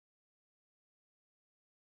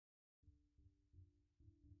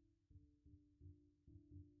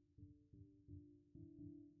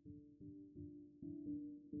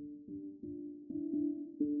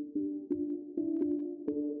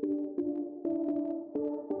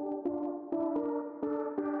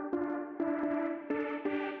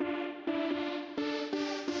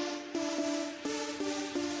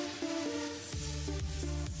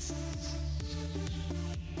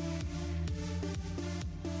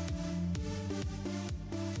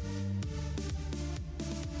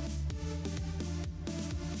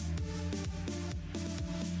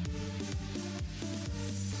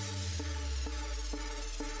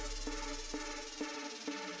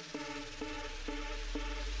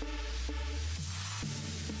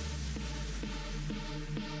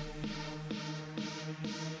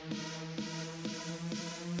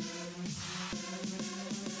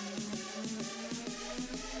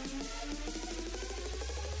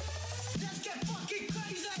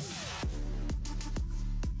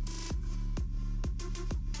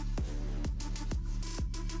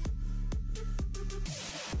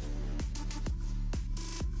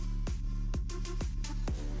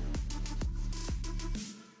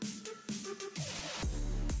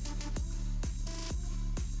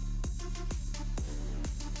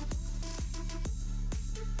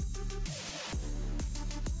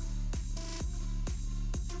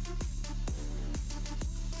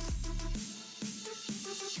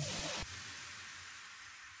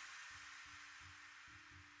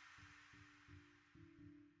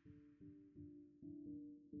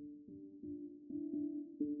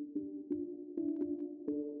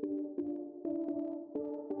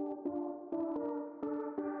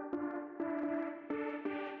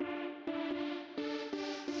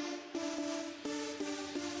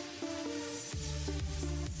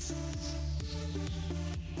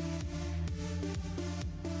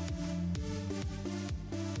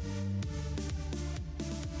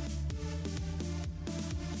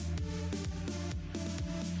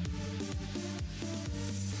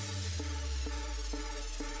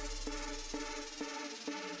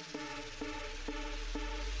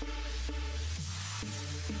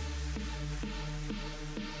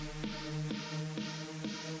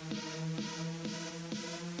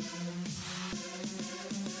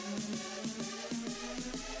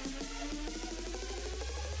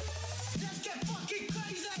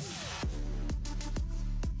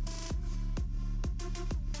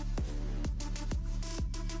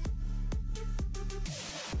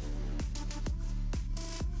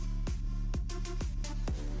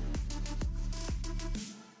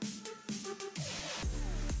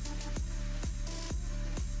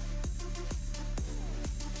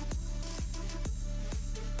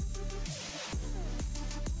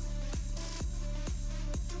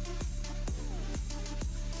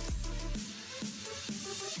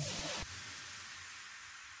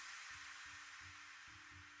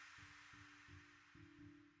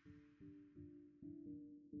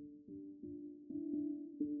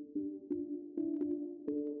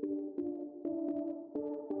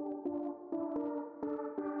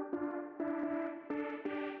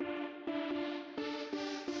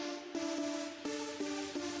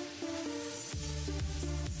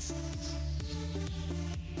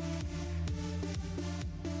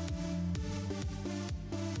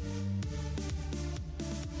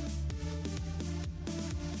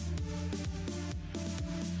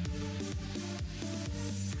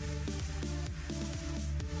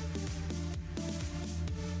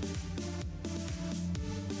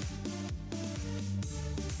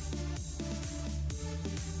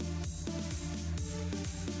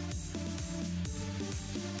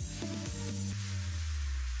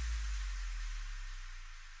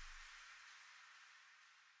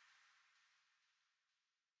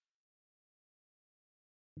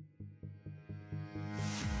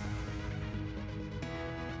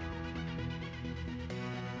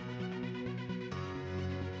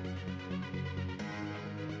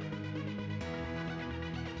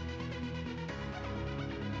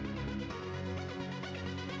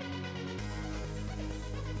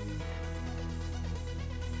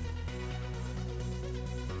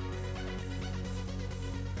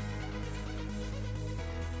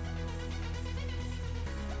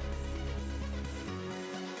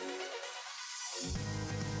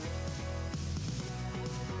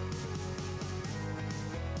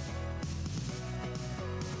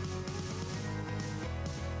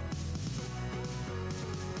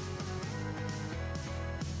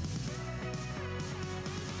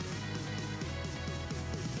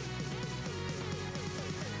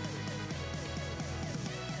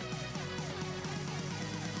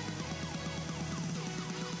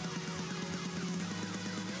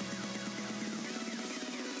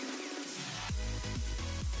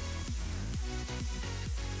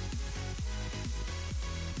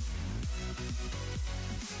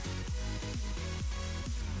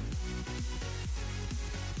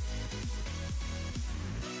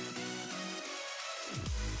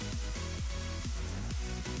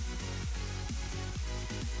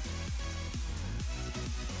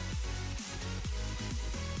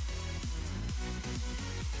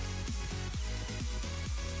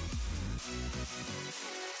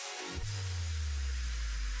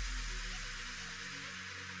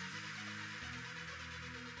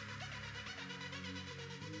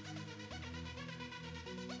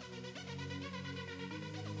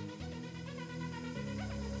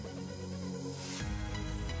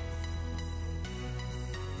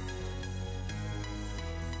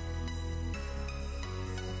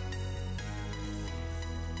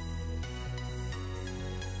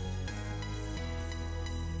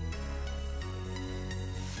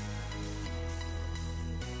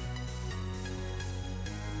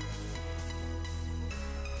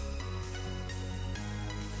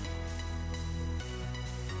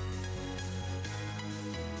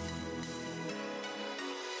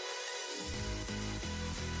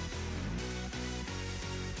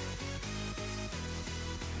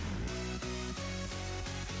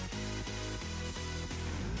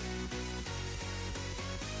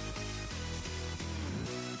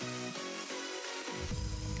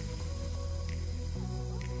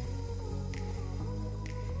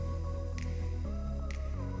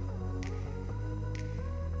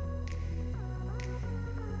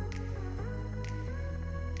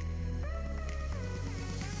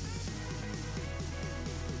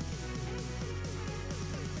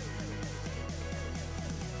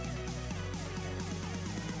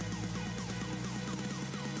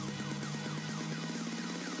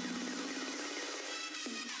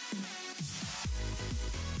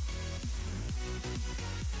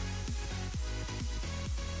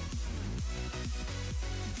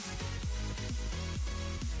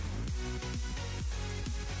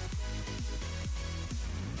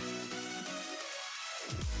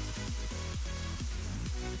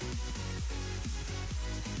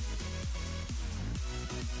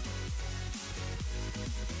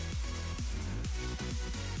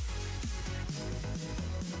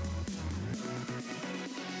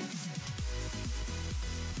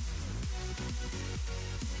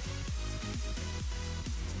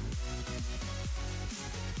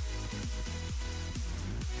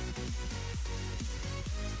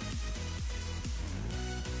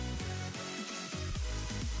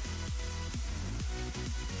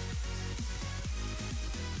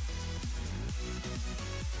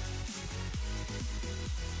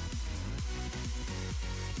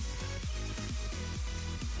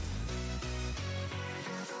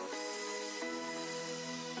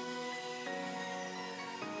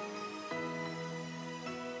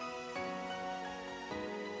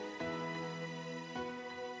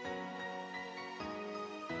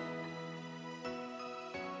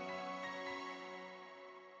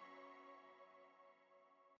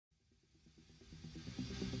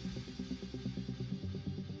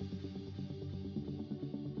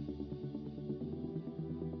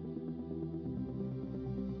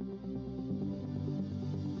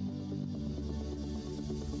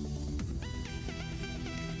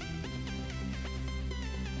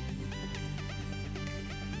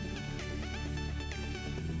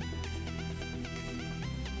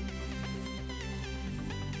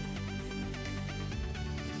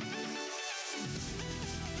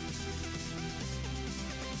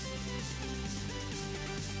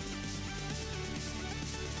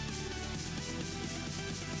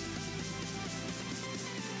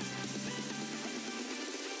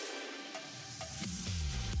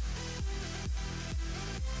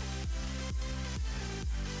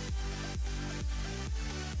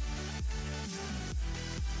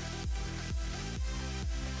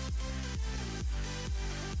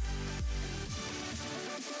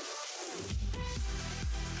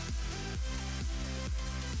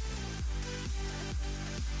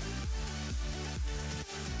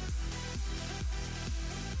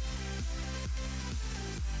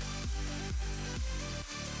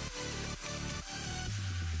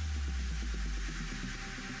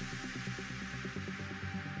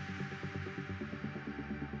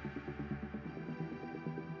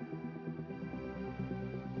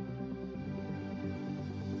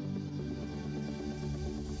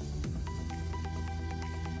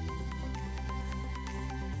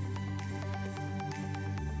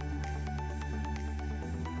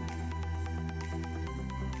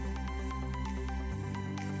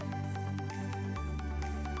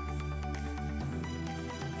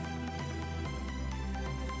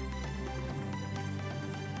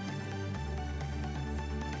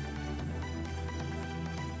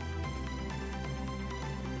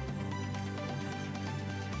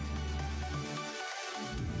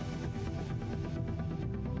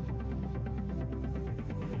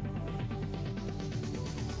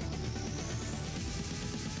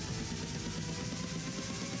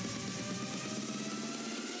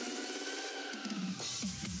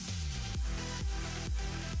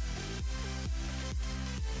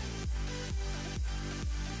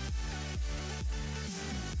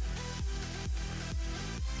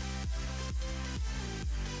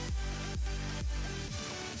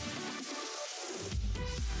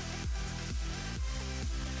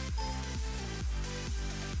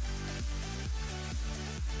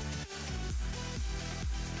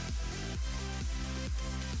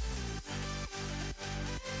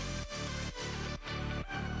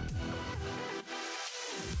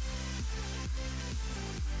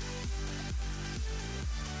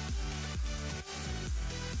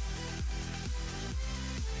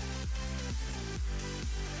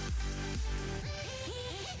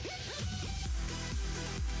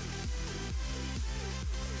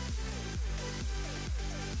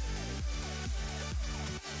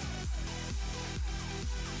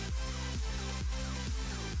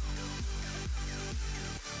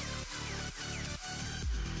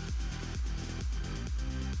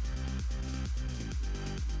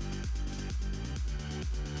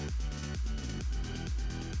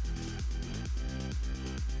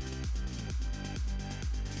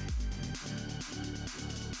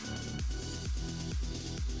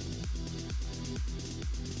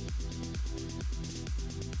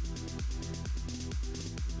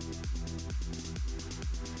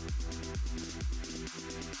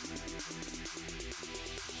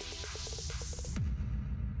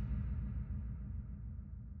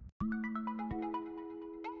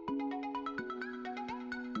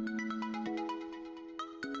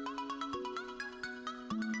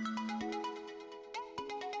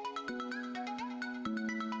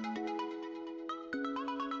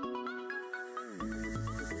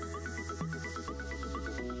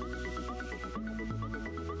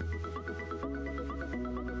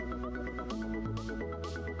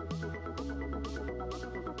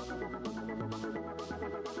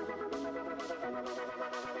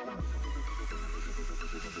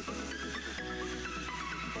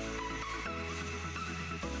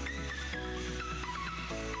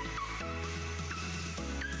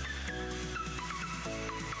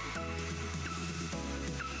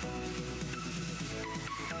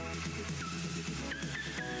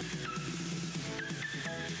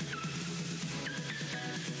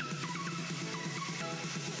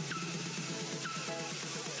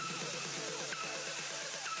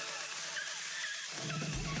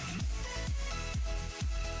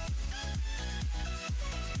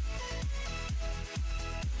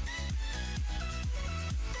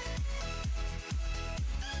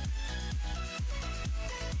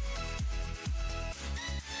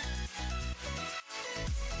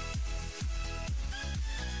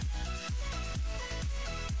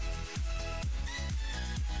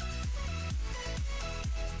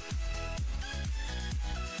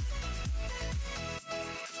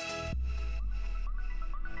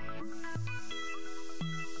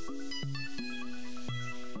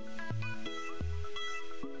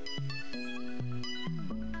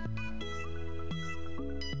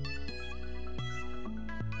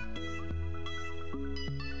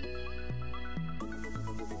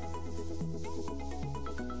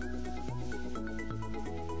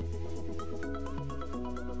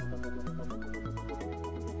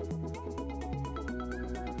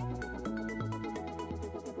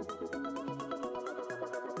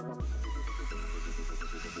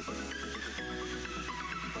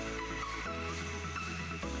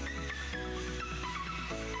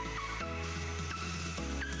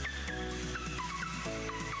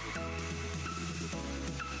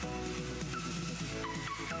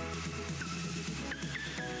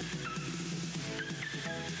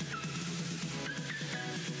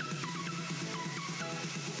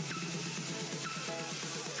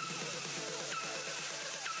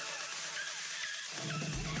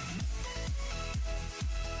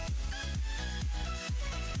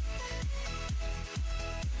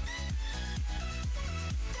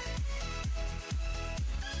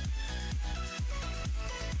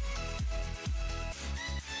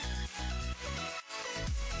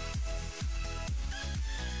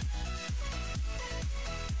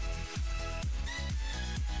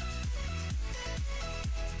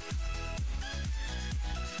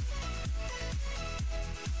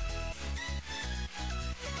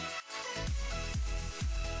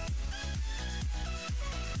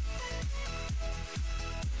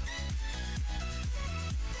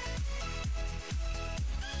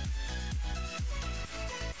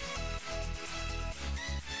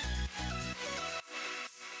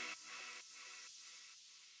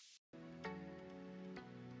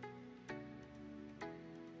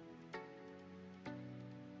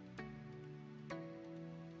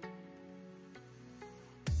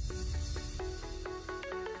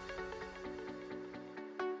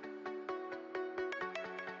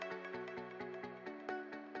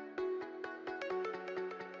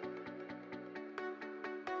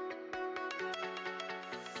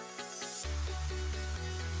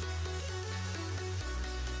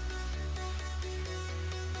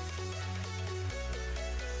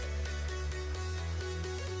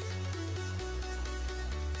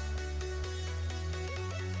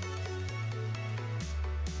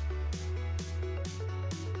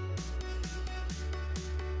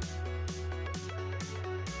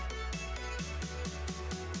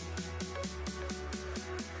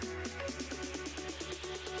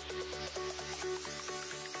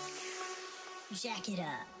jack it up.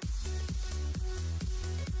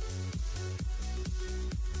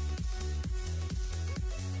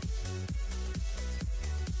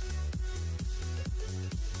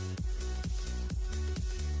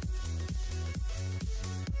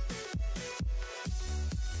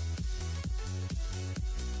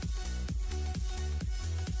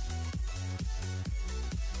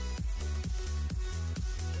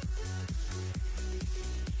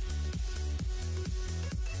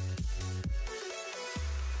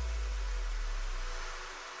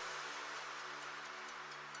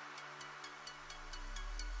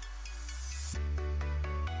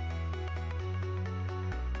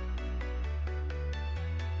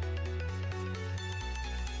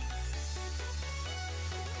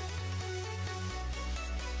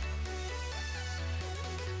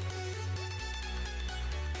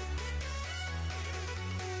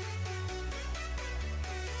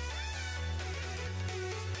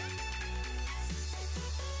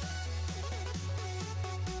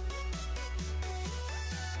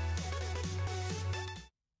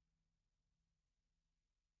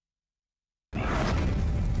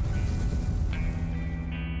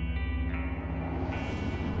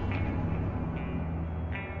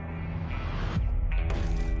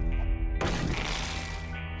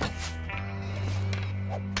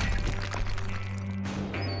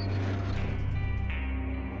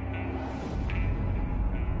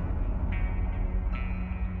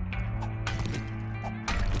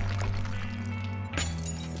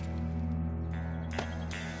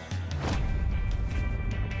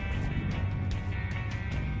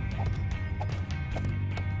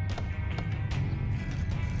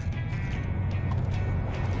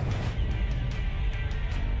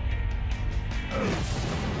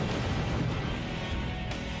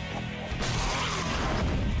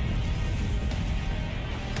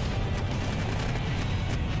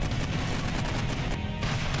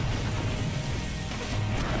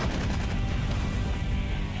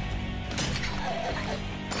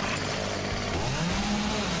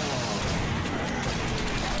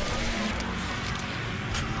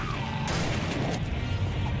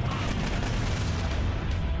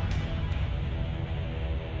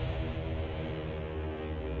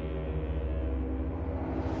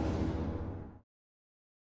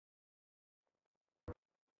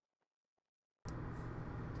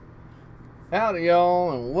 Howdy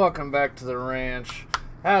y'all, and welcome back to the ranch.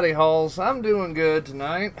 Howdy Halls, I'm doing good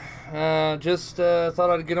tonight. Just thought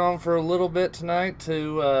I'd get on for a little bit tonight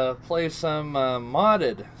to play some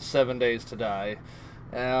modded 7 Days to Die.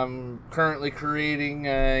 I'm currently creating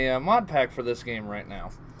a mod pack for this game right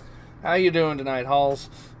now. How you doing tonight, Halls?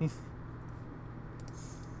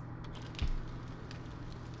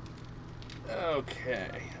 Okay,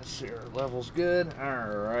 let's see, our level's good.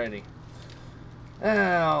 Alrighty.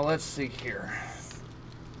 Now, let's see here.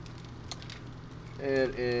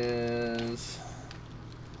 It is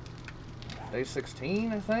day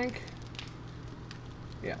 16, I think.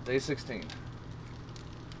 Yeah, day 16.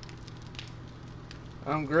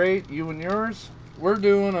 I'm great. You and yours? We're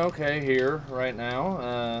doing okay here right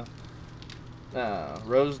now.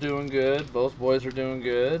 Rose doing good. Both boys are doing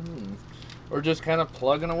good. And we're just kind of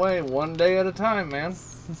plugging away one day at a time, man.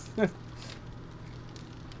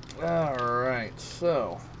 Alright,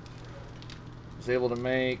 so I was able to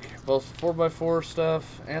make both the 4x4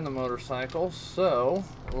 stuff and the motorcycle, so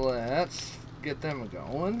let's get them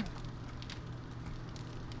going.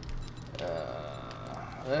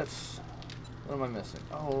 What am I missing?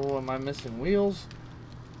 Oh, am I missing wheels?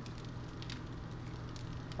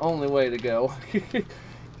 Only way to go.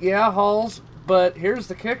 Yeah, Halls, but here's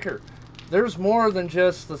the kicker. There's more than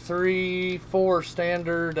just the 4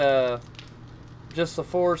 standard just the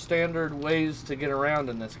 4 standard ways to get around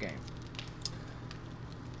in this game.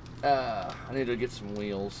 I need to get some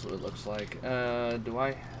wheels, so it looks like. Do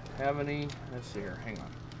I have any? Let's see here. Hang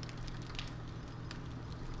on.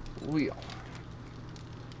 Wheel.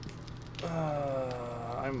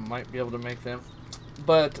 I might be able to make them.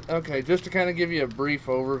 But, okay, just to kind of give you a brief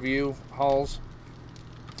overview, Halls.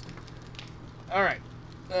 Alright.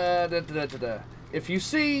 If you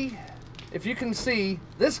can see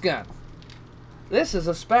this gun. This is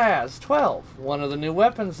a Spaz 12, one of the new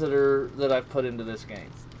weapons that I've put into this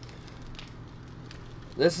game.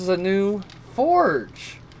 This is a new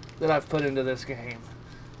Forge that I've put into this game.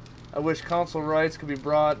 I wish console rights could be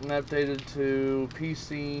brought and updated to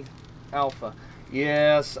PC Alpha.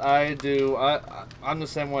 Yes, I do. I'm the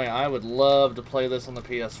same way. I would love to play this on the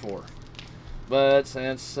PS4. But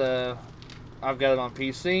since I've got it on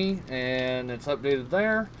PC and it's updated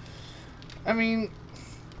there, I mean,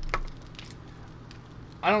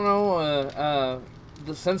 I don't know,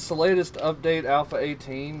 since the latest update, Alpha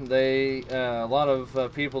 18, a lot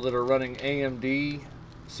of people that are running AMD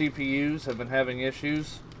CPUs have been having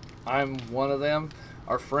issues. I'm one of them.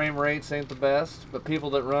 Our frame rates ain't the best, but people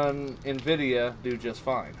that run NVIDIA do just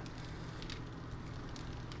fine.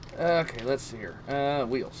 Okay, let's see here.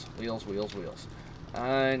 Wheels.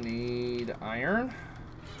 I need iron.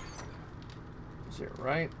 Is it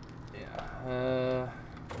right? Yeah.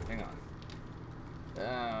 Hang on.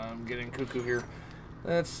 I'm getting cuckoo here.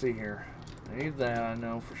 Let's see here. I need that, I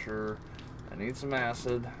know for sure. I need some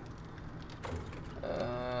acid.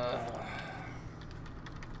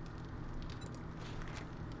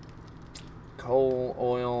 Coal,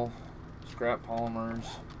 oil, scrap polymers.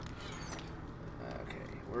 Okay,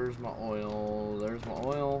 where's my oil? There's my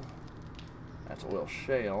oil. That's oil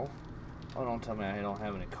shale. Oh, don't tell me I don't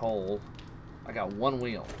have any coal. I got one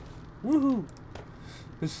wheel. Woohoo!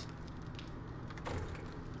 This.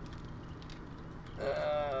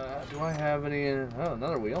 Do I have any? Oh,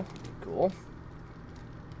 another wheel. Cool.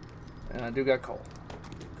 And I do got coal.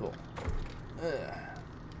 Cool.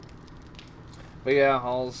 But yeah,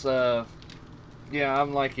 Halls. Yeah,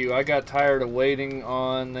 I'm like you. I got tired of waiting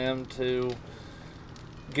on them to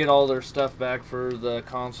get all their stuff back for the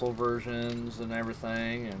console versions and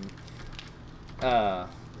everything, and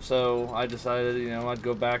so I decided, you know, I'd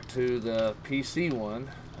go back to the PC one.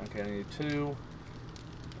 Okay, I need two.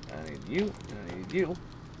 I need you. And I need you.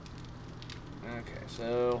 Okay,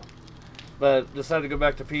 so, but decided to go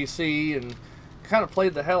back to PC and kind of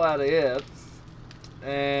played the hell out of it,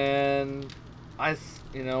 and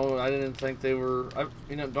you know, I didn't think they were,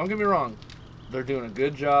 you know, don't get me wrong, they're doing a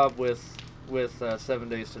good job with 7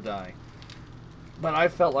 Days to Die, but I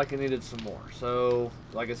felt like I needed some more. So,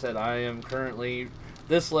 like I said, I am currently,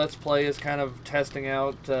 this Let's Play is kind of testing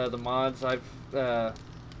out the mods I've,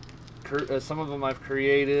 some of them I've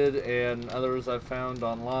created and others I've found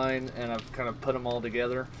online, and I've kind of put them all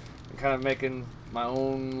together and kind of making my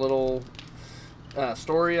own little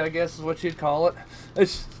story, I guess is what you'd call it.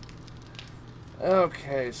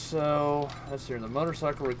 Okay, so let's see here. The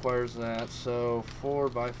motorcycle requires that, so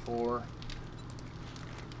 4x4.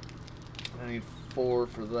 I need 4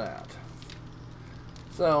 for that.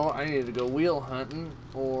 So I need to go wheel hunting,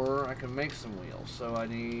 or I can make some wheels. So I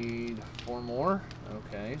need 4 more.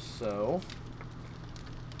 Okay, so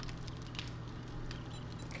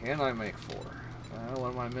can I make 4?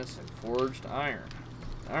 What am I missing? Forged iron.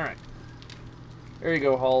 Alright. There you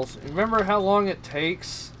go, Halls. Remember how long it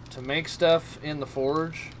takes to make stuff in the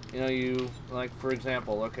forge? You know, you, like, for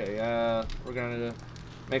example, okay, we're going to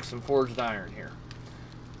make some forged iron here.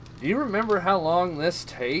 Do you remember how long this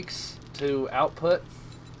takes to output?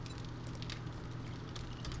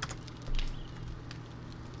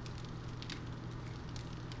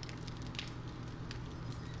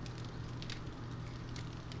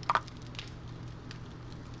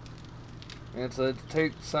 It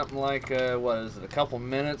takes something like, what is it, a couple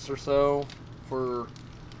minutes or so for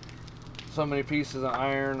so many pieces of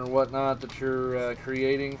iron or whatnot that you're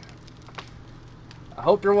creating. I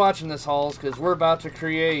hope you're watching this, Halls, because we're about to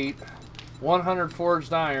create 100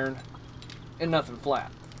 forged iron in nothing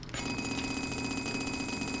flat.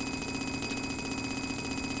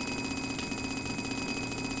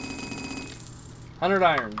 $100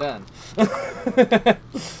 iron, done.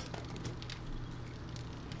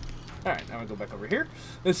 Alright, now we go back over here.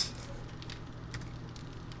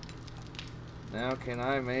 Now can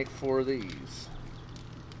I make 4 of these?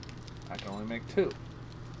 I can only make 2.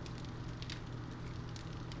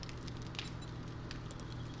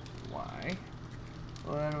 Why?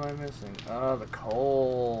 What am I missing? Oh, the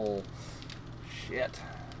coal. Shit.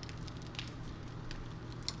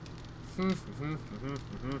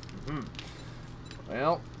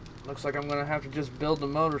 Well, looks like I'm going to have to just build the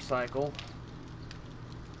motorcycle.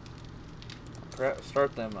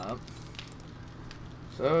 Start them up.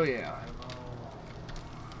 So, yeah.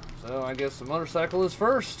 So, I guess the motorcycle is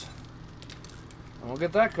first. And we'll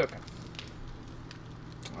get that cooking.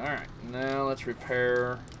 Alright, now let's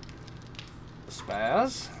repair the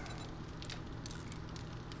spaz.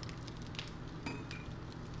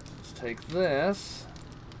 Let's take this,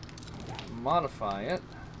 modify it.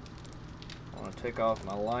 I want to take off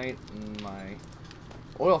my light and my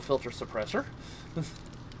oil filter suppressor.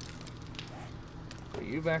 Put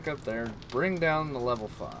you back up there, bring down the level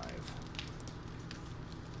 5.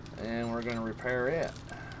 And we're going to repair it.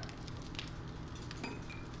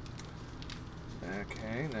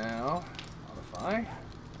 Okay, now modify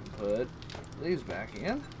and put these back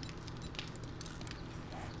in.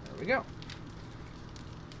 There we go.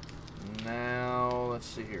 Now, let's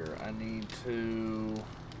see here. I need to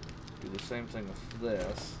do the same thing with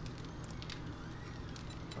this.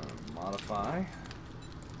 Modify.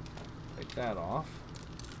 Take that off.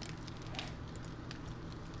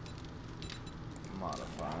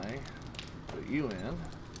 Modify. Put you in.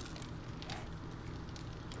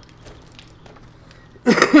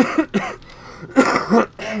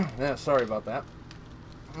 Yeah, sorry about that.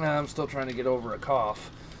 I'm still trying to get over a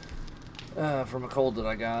cough from a cold that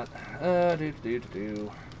I got.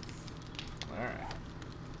 Alright.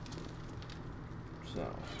 So.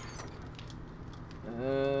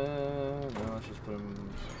 No, let's just put them.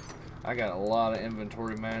 I got a lot of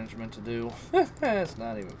inventory management to do. It's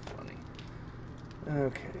not even funny.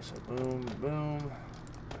 Okay, so boom, boom,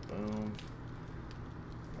 boom.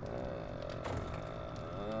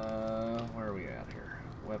 Where are we at here?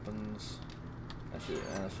 Weapons. Let's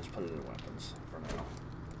just put it in weapons for now.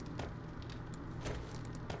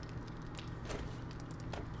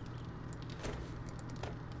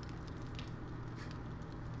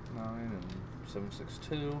 And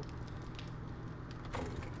 762.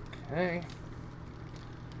 Okay.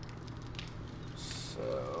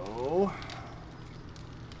 So,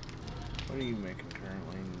 what are you making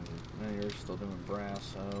currently? No, you're still doing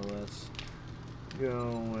brass, so let's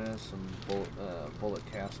go with some bullet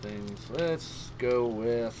castings. Let's go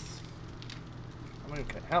with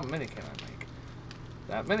how many can I make?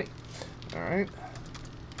 That many. All right.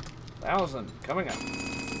 1,000 coming up.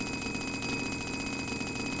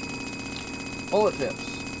 Bullet tips.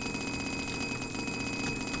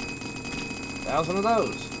 1,000 of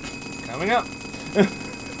those coming up.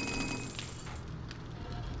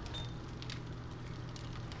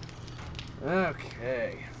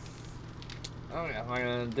 Okay. Oh yeah,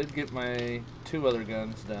 I did get my 2 other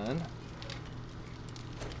guns done.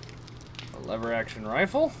 A lever action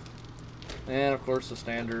rifle, and of course the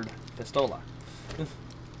standard pistola.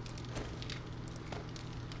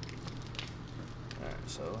 Alright,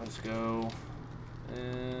 so let's go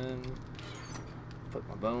and put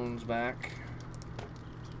my bones back.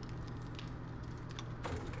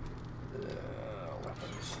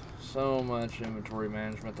 Weapons. So much inventory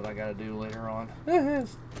management that I gotta do later on.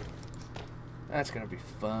 That's gonna be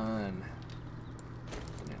fun.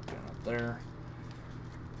 Gun up there.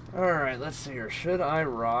 Alright, let's see here. Should I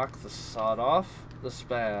rock the sawed off? The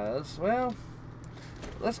spaz? Well,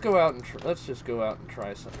 let's go out and let's just go out and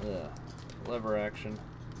try some lever action.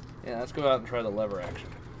 Yeah, let's go out and try the lever action.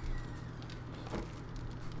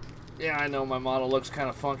 Yeah, I know my model looks kind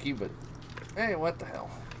of funky, but hey, what the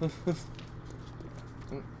hell?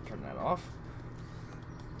 Turn that off.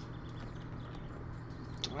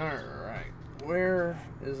 Alright, where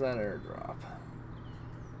is that airdrop?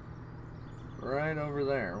 Right over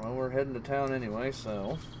there. Well, we're heading to town anyway,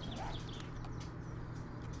 so...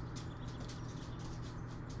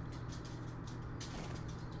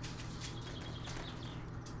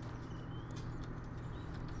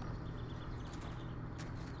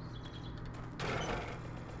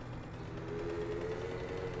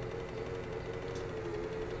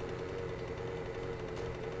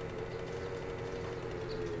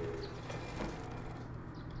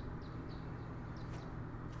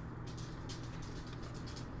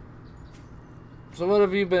 So what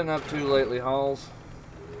have you been up to lately, Halls?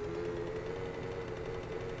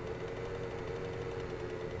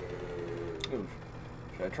 Ooh.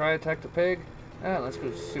 Should I try attack the pig? Ah, let's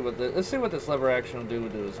go see what this lever action will do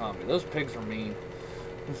to a zombie. Those pigs are mean.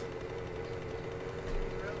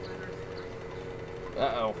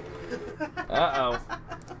 Uh-oh. Uh-oh.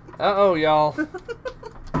 Uh-oh, y'all.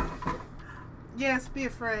 Yes, be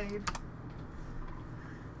afraid.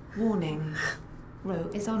 Warning.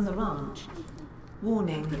 Roe is on the ranch.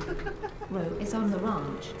 Warning. Roe is on the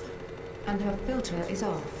ranch. And her filter is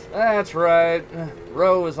off. That's right.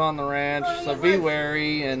 Roe is on the ranch, so be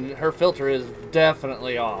wary, and her filter is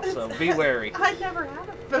definitely off, so be wary. I never had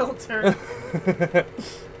a filter.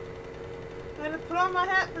 I had to put on my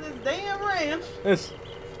hat for this damn ranch.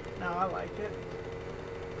 No, I like it.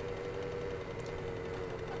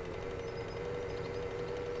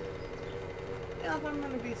 Yeah, if I'm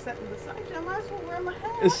going to be sitting beside you, I might as well wear my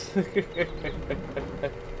hat.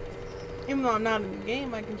 Even though I'm not in the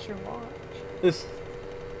game, I can sure watch.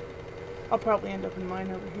 I'll probably end up in mine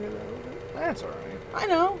over here, though. But That's alright. I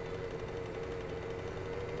know.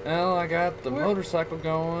 Well, I got the motorcycle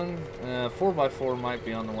going. 4x4 might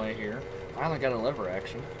be on the way here. Finally got a lever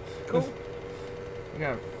action. Cool. We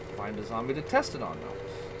gotta find a zombie to test it on,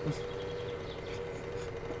 though.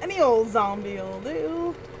 Any old zombie will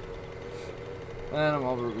do. And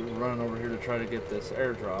I'm running over here to try to get this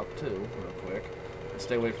airdrop, too, real quick. And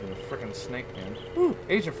stay away from the frickin' snake pen. Ooh,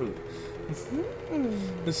 Asia food.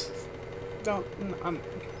 Don't.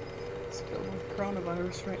 It's filled with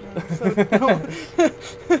coronavirus right now, so no.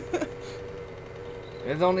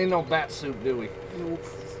 We don't need no bat soup, do we? Nope.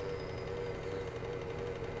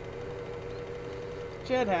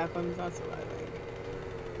 Shit happens, that's what I think.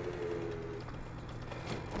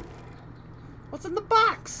 What's in the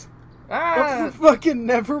box? Ah! Fucking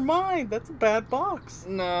never mind. That's a bad box.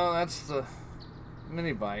 No, that's the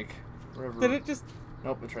mini bike. River. Did it just...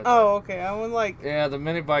 Nope, it's right there. Oh, okay. I was like... Yeah, the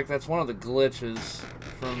mini bike, that's one of the glitches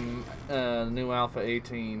from the new Alpha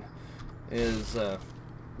 18 is,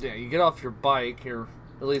 yeah, you get off your bike, or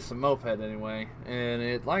at least the moped anyway, and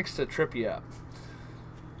it likes to trip you up.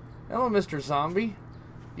 Hello, Mr. Zombie.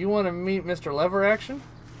 You want to meet Mr. Lever Action?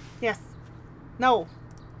 Yes. No.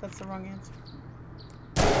 That's the wrong answer.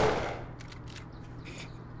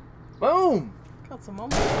 Boom! Got some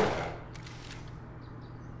moments.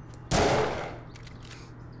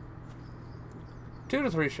 2 to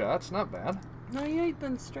 3 shots, not bad. No, you ain't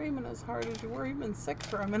been streaming as hard as you were. You've been sick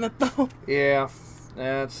for a minute, though. Yeah,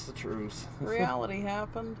 that's the truth. Reality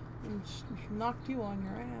happened and knocked you on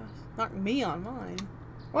your ass. Knocked me on mine.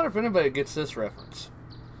 Wonder if anybody gets this reference.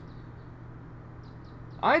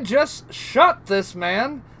 I just shot this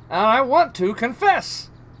man, and I want to confess.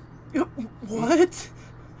 What?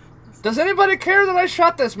 Does anybody care that I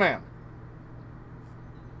shot this man?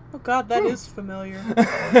 Oh God, that is familiar.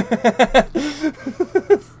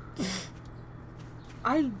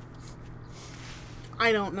 I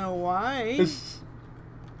don't know why.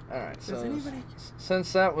 Alright, so anybody...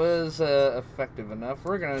 since that was effective enough,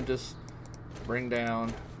 we're going to just bring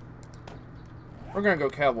down... We're going to go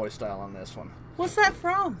cowboy style on this one. What's that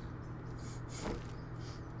from?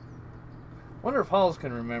 Wonder if Halls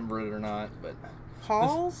can remember it or not, but...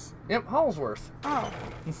 Halls? Yep, Hallsworth. Oh.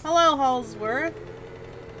 Hello, Hallsworth.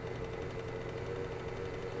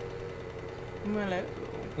 Hello.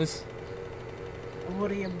 This...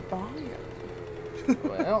 What are you buying?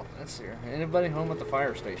 Well, let's see here. Anybody home at the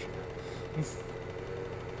fire station?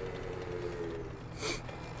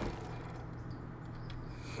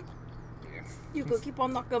 You could keep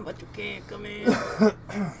on knocking, but you can't come in.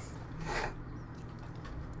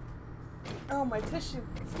 Oh, my tissue.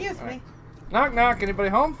 Excuse me. Right. Knock, knock. Anybody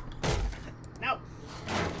home? No.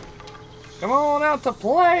 Come on out to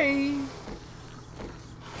play.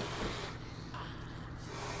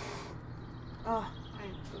 Oh, I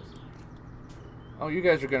am so sorry. Oh, you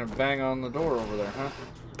guys are going to bang on the door over there, huh?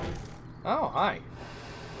 Oh, hi.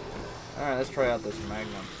 Alright, let's try out this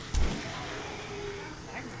Magnum.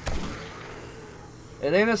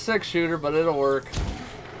 It ain't a 6-shooter, but it'll work.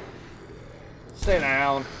 Stay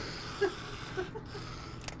down.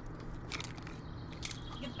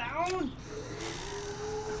 Get down.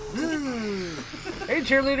 Hey,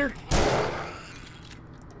 cheerleader.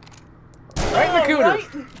 Right in the cooter.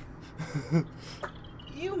 Right.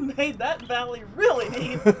 You made that valley really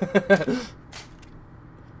deep.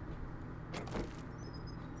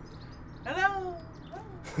 Hello.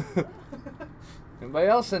 Anybody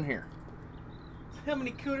else in here? How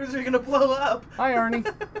many cooters are you gonna blow up? Hi, Arnie.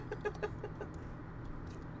 Gosh,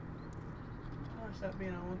 that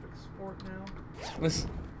being an Olympic sport now. This.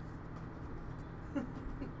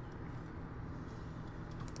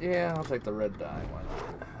 Yeah, I'll take the red dye. Why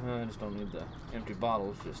not? I just don't need the empty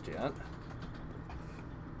bottles just yet.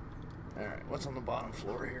 Alright, what's on the bottom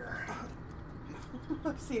floor here?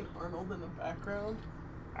 I've seen Arnold in the background.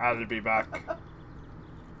 I'll be back.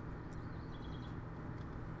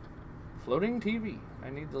 Floating TV. I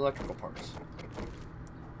need the electrical parts.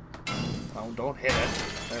 Oh, don't hit it.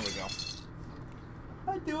 There we go.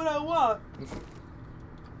 I do what I want.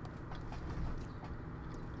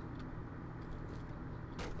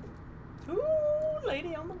 Ooh,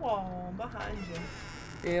 lady on the wall behind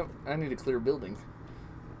you. Yep, I need a clear building.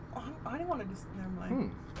 Oh, I didn't want to just. Never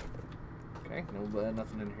mind. Okay, no,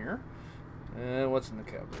 nothing in here. What's in the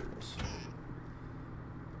cupboards?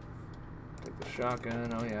 Take the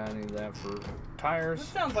shotgun. Oh yeah, I need that for tires. This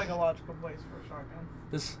sounds like a logical place for a shotgun.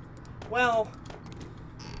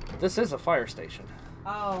 This is a fire station.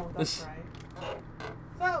 Oh, that's right. So,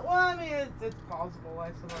 well, I mean, it's plausible,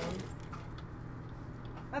 I suppose.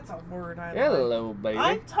 That's a word I like. Hello, baby.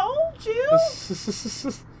 I told you!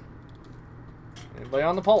 Anybody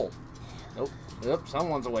on the pole? Nope. Yep,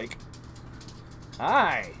 someone's awake.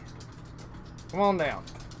 Hi. Come on down.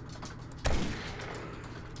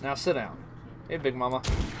 Now sit down. Hey, Big Mama.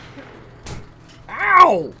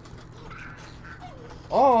 Ow!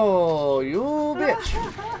 Oh, you bitch.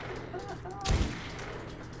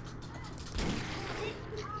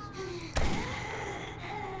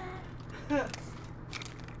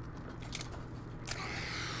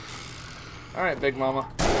 Alright, Big Mama.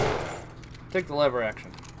 Take the lever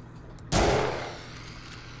action.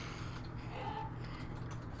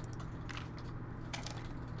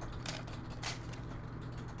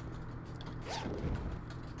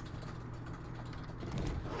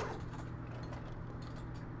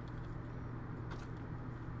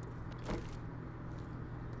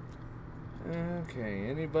 Okay,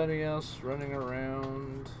 anybody else running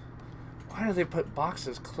around? Why do they put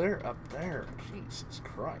boxes clear up there? Jesus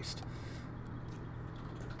Christ.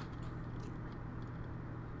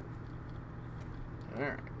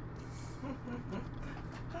 Alright.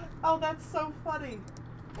 Oh, that's so funny.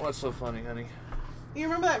 What's so funny, honey? You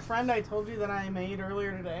remember that friend I told you that I made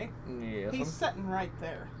earlier today? Yes. He's sitting right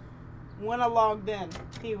there. When I logged in,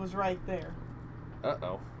 he was right there.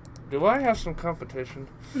 Uh-oh. Do I have some competition?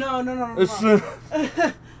 No.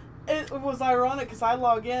 It was ironic because I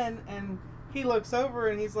log in and he looks over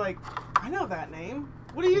and he's like, I know that name.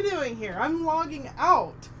 What are you doing here? I'm logging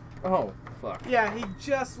out. Oh, fuck. Yeah, he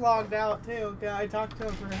just logged out too. Yeah, I talked to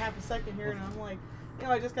him for half a second here and I'm like,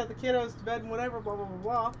 I just got the kiddos to bed and whatever, blah, blah, blah,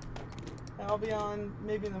 blah. I'll be on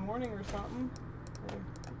maybe in the morning or something.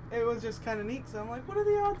 It was just kind of neat. So I'm like, what are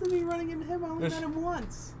the odds of me running into him? I only met him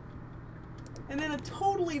once. And in a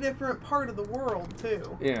totally different part of the world,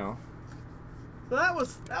 too. Yeah. So that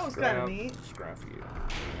was kind of neat. Scrap you.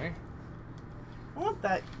 Okay. I want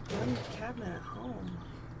that gun cabinet at home.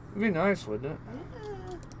 It'd be nice, wouldn't it?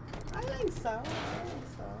 Yeah, I think so.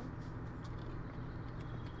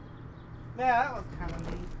 Yeah, that was kind of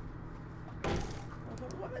neat.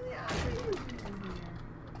 What are the odds in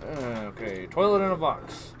here? Okay, toilet in a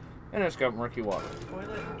box. And it's got murky water.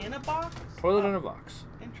 Toilet in a box? Toilet in a box.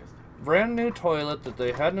 Interesting. Brand new toilet that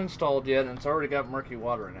they hadn't installed yet, and it's already got murky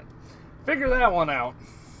water in it. Figure that one out.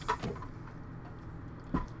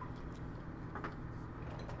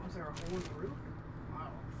 Was there a hole in the roof? Oh,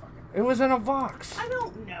 fucking. It was in a box. I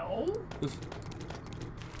don't know.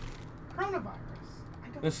 Coronavirus. I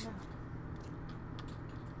don't know.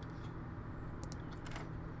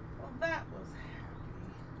 Well, that was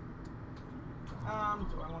happy.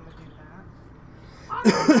 Do I want to do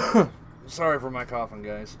that? Sorry for my coughing,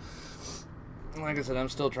 guys. Like I said, I'm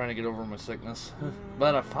still trying to get over my sickness.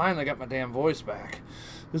 But I finally got my damn voice back.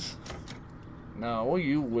 No,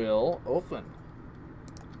 you will open.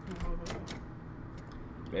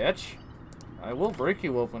 Bitch. I will break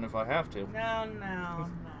you open if I have to. No.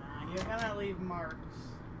 You're gonna leave marks.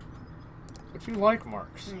 But you like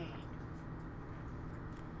marks.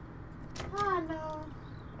 Oh, no.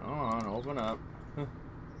 Come on, open up. Okay.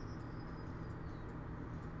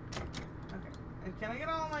 And can I get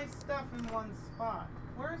all my stuff in one spot?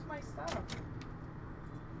 Where's my stuff?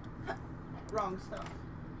 Wrong stuff.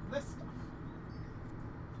 This stuff.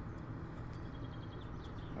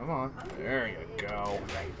 Come on. There you go. Right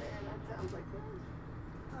there. That sounds like good.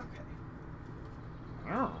 Okay.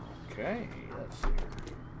 Oh, okay. Let's see here.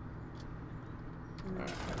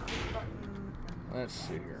 Alright. Let's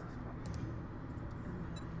see here.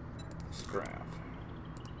 Scrap.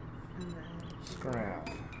 Scrap.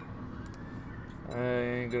 I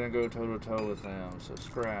ain't gonna go toe to toe with them, so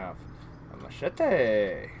scrap. A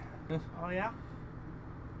machete. Oh, yeah?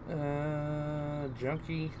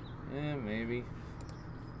 Junkie. Maybe.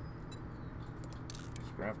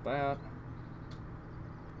 Scrap that.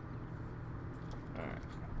 Alright.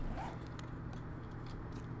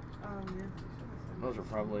 Yeah. Those are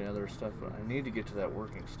probably other stuff, but I need to get to that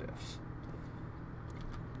working stiffs.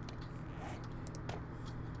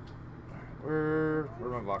 Alright,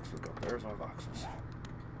 where'd my boxes go? There's my boxes.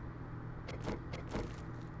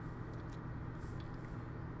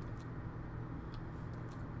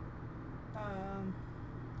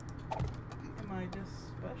 Am I just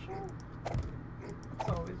special? It's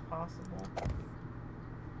always possible.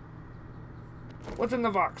 What's in the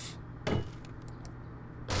box?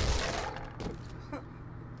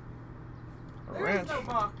 There is no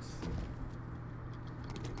box.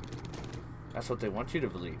 That's what they want you to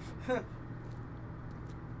believe.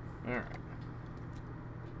 Alright.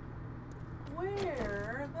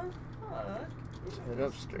 Where the fuck? Let's head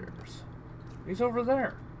upstairs. He's over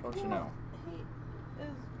there, don't you know? He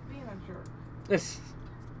is being a jerk. This.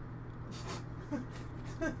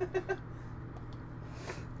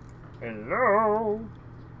 Hello?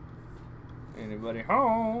 Anybody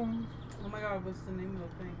home? Oh my god, what's the name of the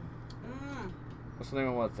thing? What's the name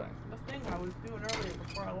of what thing? The thing I was doing earlier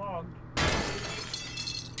before I logged.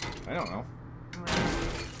 I don't know.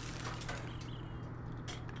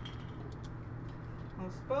 I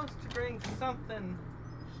was supposed to bring something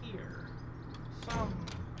here. Some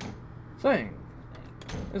Thing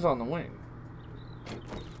is on the wing.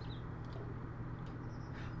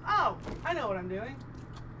 Oh! I know what I'm doing.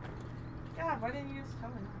 God, why didn't you just tell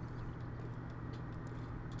me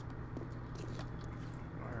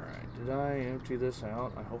that? Alright, did I empty this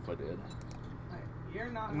out? I hope I did. Right,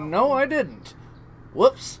 you're not No, I didn't.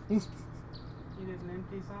 Whoops. You didn't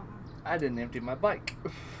empty something? I didn't empty my bike.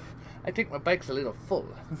 I think my bike's a little full.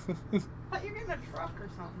 But you're getting a truck or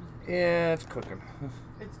something. Yeah, it's cooking.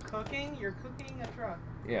 It's cooking? You're cooking a truck.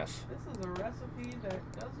 Yes. This is a recipe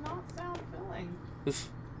that does not sound filling. This.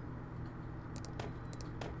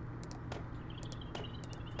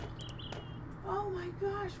 Oh my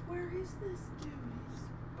gosh, where is this dude?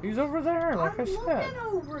 He's over there, like I said. I'm looking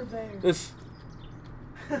over there. This.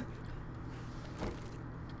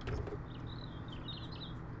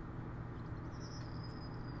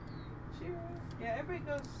 Yeah, everybody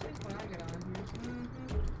goes to sleep when I get on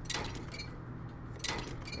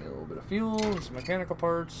here. A little bit of fuel and some mechanical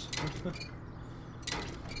parts.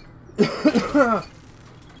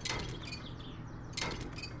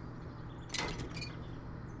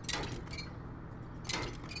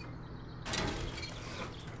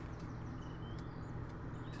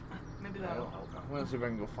 Maybe that'll help. I'm gonna see if I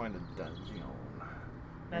can go find a dungeon.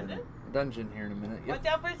 Dungeon? Dungeon here in a minute. Yep. Watch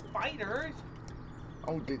out for spiders.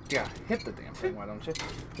 Oh, yeah. Hit the damn thing, why don't you?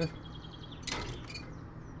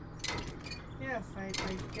 Yes, I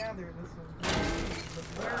gather this was. But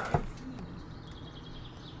where is he?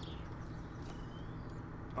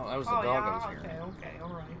 Oh, that was the Oh, dog I was yeah, hearing. okay,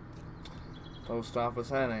 alright. Post office,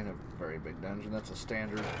 that ain't a very big dungeon. That's a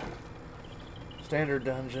standard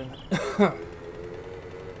dungeon.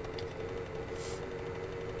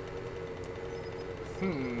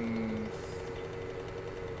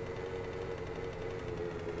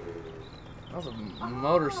 Well, the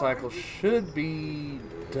motorcycle should be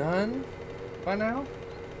done by now.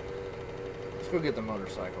 Let's go get the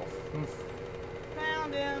motorcycle.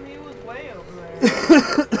 Found him, he was way over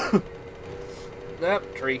there.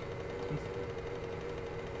 That tree.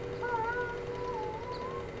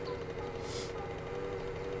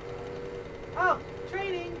 Oh,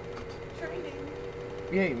 trading.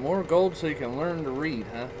 Yay, more gold so you can learn to read,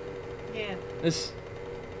 huh? Yeah, This.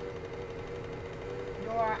 you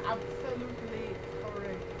are absolutely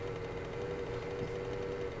correct.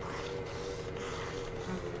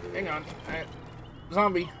 Hang on.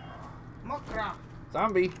 Zombie. Mokra.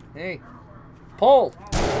 Zombie. Hey. Pull.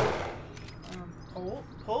 Pull?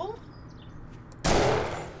 Pull?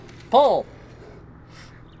 Pull.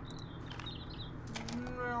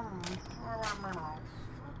 Fuck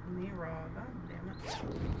me, Rob. God damn it.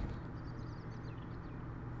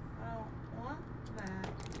 I don't want that,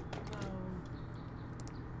 though.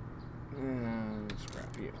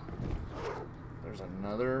 Scrap you. There's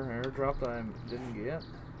another airdrop that I didn't get.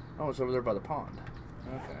 Oh, it's over there by the pond.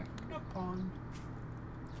 Okay. Good pond.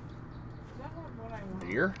 Is that what I want?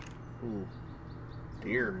 Deer? Ooh.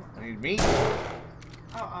 Deer. I need meat.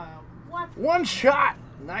 What? One shot!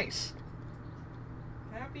 Nice.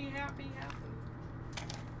 Happy.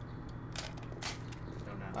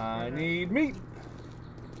 I need meat.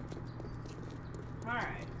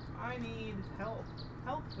 Alright. I need help.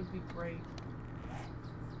 Help would be great.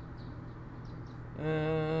 Let's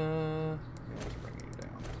bring you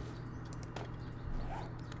down.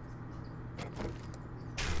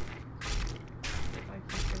 If I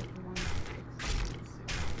can get one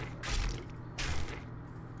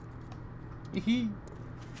Hee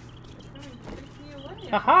it's gonna take me away.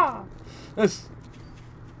 Haha! This.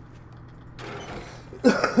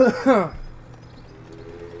 The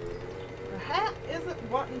hat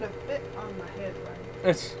isn't wanting to fit on my head right.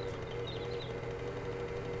 It's.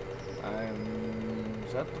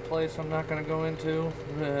 Is that the place I'm not going to go into?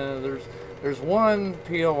 There's one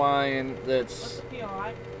POI that's What's the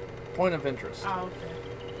POI? point of interest Oh, okay.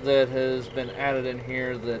 that has been added in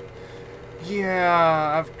here that,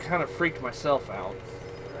 yeah, I've kind of freaked myself out.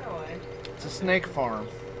 Really? It's a snake farm.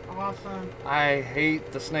 Awesome. I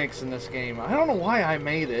hate the snakes in this game. I don't know why I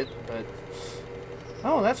made it, but...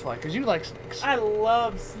 Oh, that's why, because you like snakes. I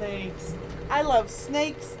love snakes. I love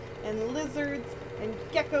snakes and lizards and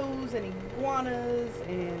geckos and iguanas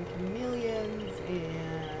and chameleons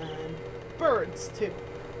and birds too.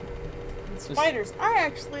 And spiders. I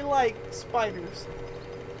actually like spiders.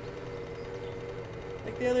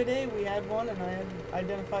 Like the other day we had one and I had to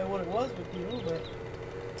identify what it was with you, but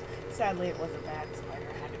sadly it was a bad spider.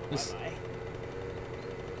 I had to go bye-bye.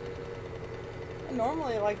 And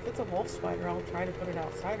normally, like, if it's a wolf spider, I'll try to put it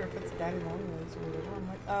outside, or if it's a daddy longlegs or whatever, I'm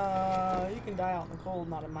like, you can die out in the cold,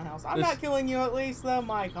 not in my house. I'm not killing you at least, though.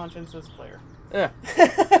 My conscience is clear. Yeah.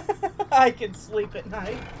 I can sleep at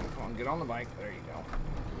night. Come on, get on the bike. There you go.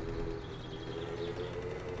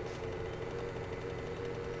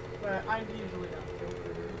 But I usually don't kill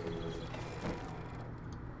critters unless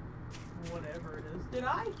it's whatever it is. Did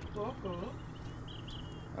I fuck up?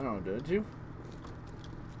 I don't know, did you?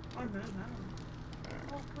 I don't know.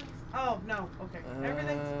 Oh, please. Oh, no. Okay.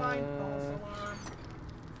 Everything's fine. False alarm.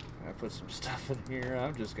 I put some stuff in here.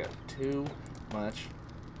 I've just got too much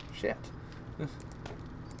shit.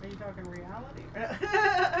 Are you talking reality?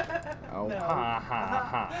 Oh, No. ha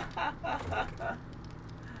ha ha.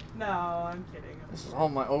 No, I'm kidding. This is all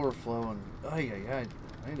my overflow, and I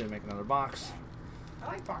need to make another box. I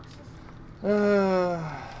like boxes.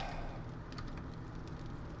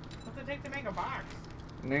 What's it take to make a box?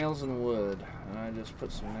 Nails and wood. And I just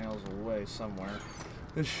put some nails away somewhere.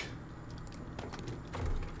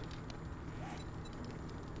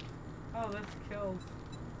 Oh, this kills.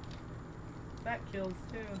 That kills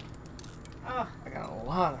too. Oh, I got a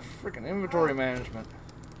lot of freaking inventory management.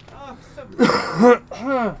 oh, so.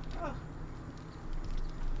 Oh.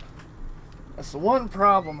 That's the one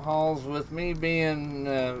problem, Halls, with me being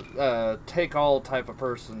take all type of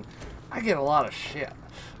person. I get a lot of shit.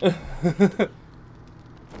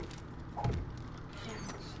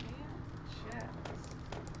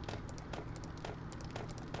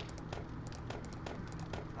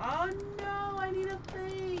 Oh no, I need a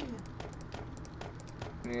thing.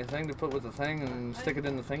 Need a thing to put with the thing and stick it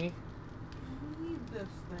in the thingy? I need this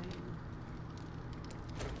thing.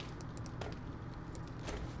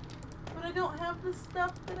 But I don't have the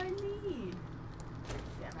stuff that I need.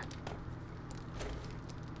 Damn it.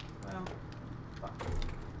 Well, fuck.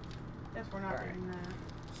 Guess we're not doing that.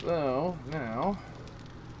 So, now,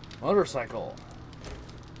 motorcycle.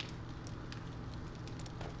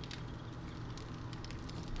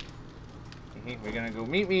 We're gonna go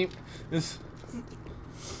meet. This.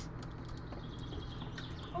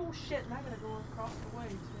 Oh shit, and I gotta go across the way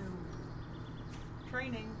too.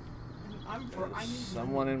 Training. And I need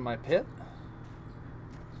Someone in my pit?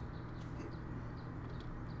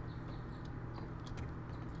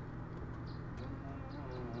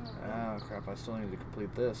 Oh crap, I still need to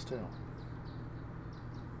complete this too.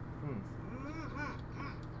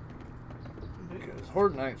 Because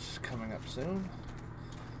Horde Night's coming up soon.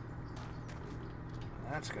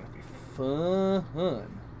 That's gonna be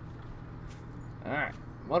fun. Alright,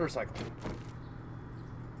 motorcycle.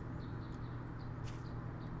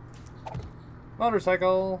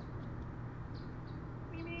 Motorcycle.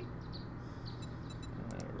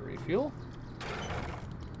 Refuel.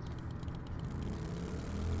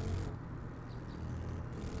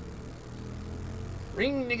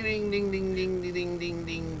 Ring ding ding ding ding ding ding ding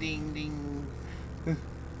ding ding ding.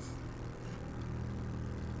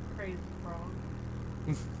 crazy frog.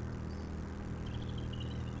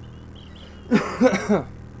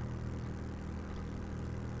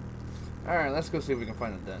 Alright, let's go see if we can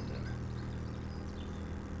find a dungeon.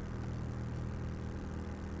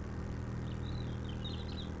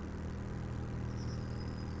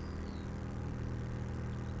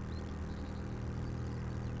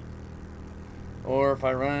 Or if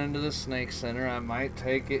I run into the Snake Center, I might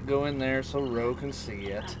go in there so Ro can see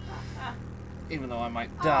it. Even though I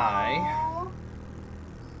might die. Aww.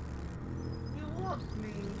 You love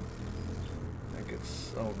me. I think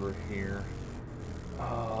it's over here.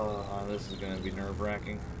 Oh, this is going to be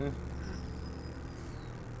nerve-wracking.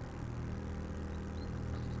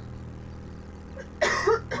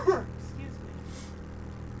 Excuse me.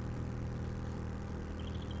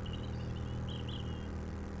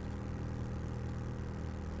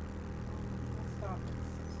 Let's stop at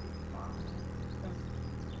 65.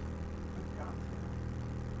 I've got to.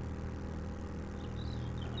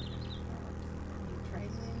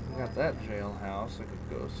 Training. We got that jailhouse I could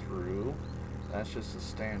go through. That's just a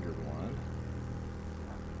standard one.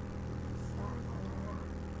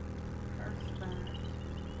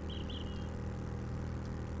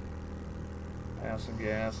 Have some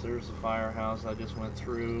gas. There's the firehouse I just went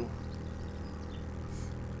through.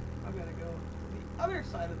 I'm gonna go to the other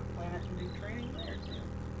side of the planet and do training there too.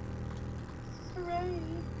 Hooray!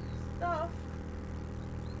 Stuff.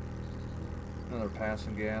 Another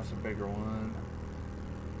passing gas, a bigger one.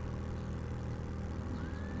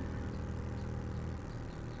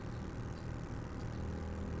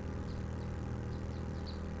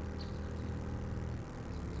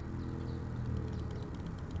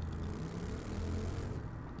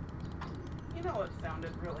 You know it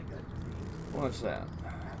sounded really good to me. What's that?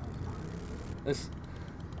 This.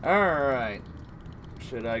 Alright.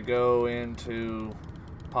 Should I go into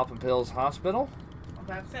Poppin' Pills Hospital? Well,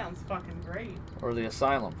 that sounds fucking great. Or the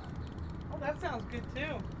asylum? Oh, that sounds good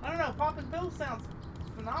too. I don't know, poppin' pills sounds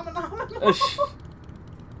phenomenal.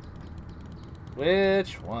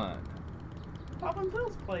 Which one? Poppin'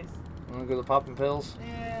 pills place. You wanna go to the Poppin' Pills?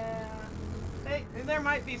 Yeah. Hey, there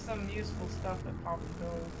might be some useful stuff at poppin'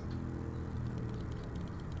 pills.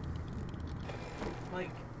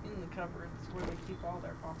 Like in the cupboards where they keep all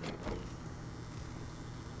their poppin' pills.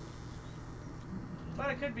 But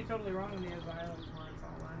I could be totally wrong in the asylums where it's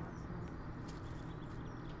all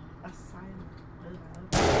that. Asylum.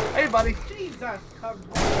 Hey, buddy. Jesus, come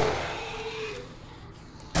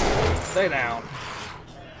Stay down.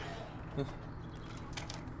 I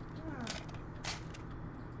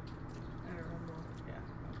remember. Yeah.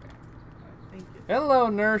 Okay. Alright, thank you. Hello,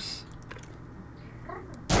 nurse.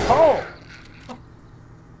 Oh!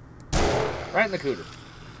 Right in the cooter.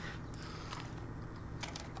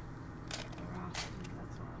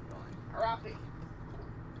 That's where I'm going. Rafi.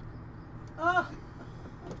 Oh.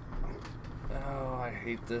 Oh, I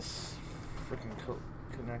hate this freaking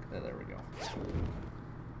connect. There we go.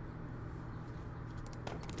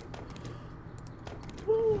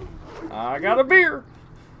 Woo. I got a beer.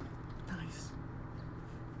 Nice.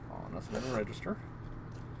 Oh, nothing in the register.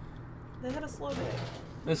 They had a slow day.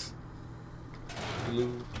 This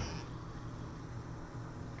glue,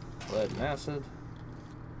 lead and acid.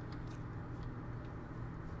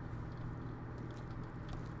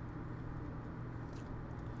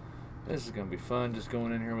 This is gonna be fun. Just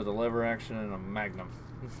going in here with a lever action and a magnum.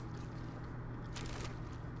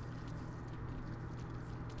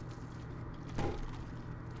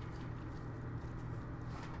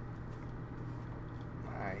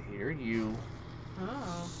 I hear you.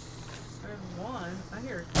 Oh. There's one. I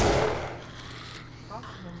hear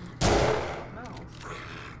possible mouse.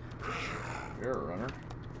 You're a runner.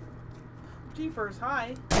 Jeepers,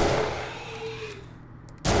 hi.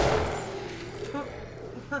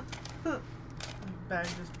 Bag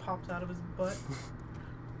just pops out of his butt.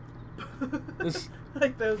 This-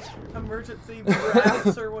 Like those emergency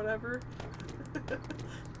breaths or whatever. I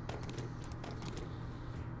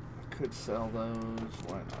could sell those.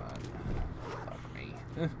 Why not? Fuck me.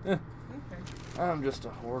 Okay. I'm just a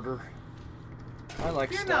hoarder. I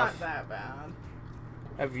like You're stuff. not that bad.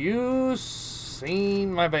 Have you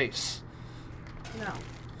seen my base? No.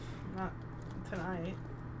 Not tonight.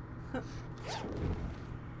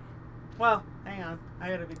 Well, hang on. I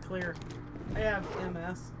gotta be clear. I have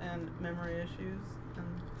MS and memory issues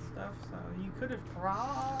and stuff, so you could have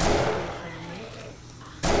probably seen me.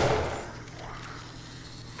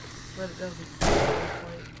 But it doesn't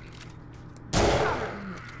quite.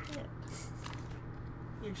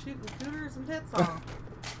 You're shooting cooters and tits off.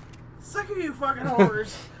 Sick of you fucking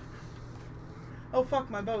whores. Oh, fuck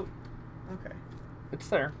my boat. Okay. It's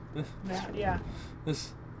there. Yeah.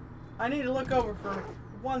 This. I need to look over for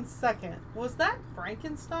 1 second. Was that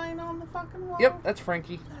Frankenstein on the fucking wall? Yep, that's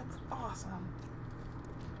Frankie. That's awesome.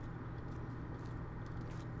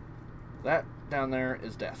 That down there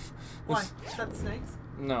is death. Why? Is that snakes?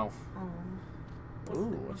 No.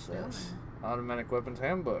 Ooh, What's this? Automatic Weapons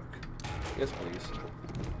Handbook. Yes, please. Do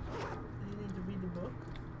you need to read the book?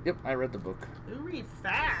 Yep, I read the book. You read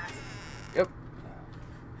fast. Yep.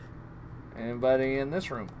 Anybody in this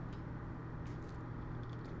room?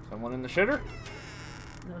 Someone in the shitter?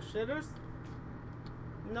 No shitters?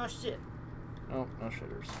 No shit. No, no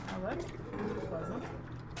shitters. Oh, that's pleasant.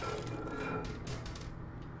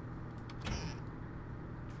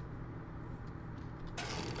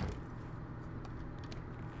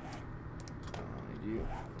 You.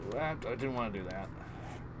 I didn't want to do that.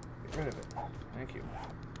 Get rid of it. Thank you.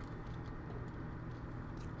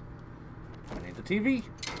 I need the TV.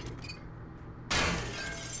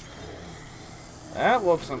 That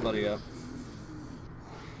woke somebody up.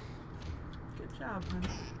 Good job, honey.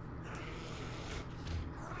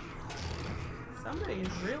 Somebody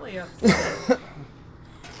is really upset.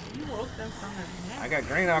 You woke them from their nap. I got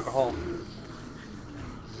grain alcohol.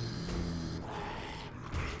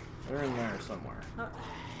 They're in there somewhere.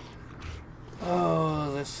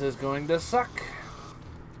 Oh, this is going to suck.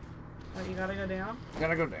 Oh, you gotta go down?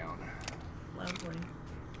 Gotta go down. Lovely.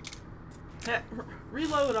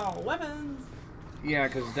 Reload all weapons. Yeah,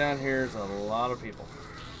 because down here's a lot of people.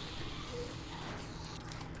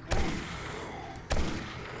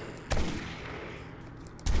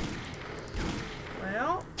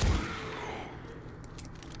 Well.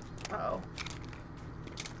 Uh-oh.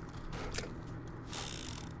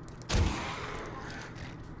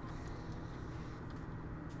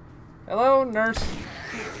 Hello, nurse.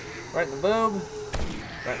 Right in the boob.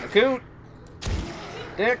 Right in the coot.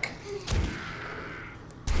 Dick.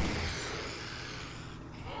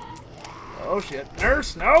 Oh shit.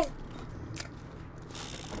 Nurse, no!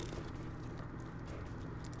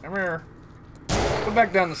 Come here. Go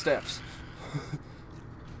back down the steps.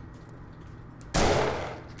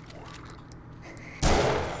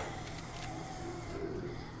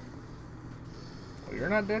 Oh, you're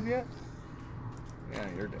not dead yet? Yeah,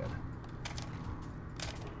 you're dead.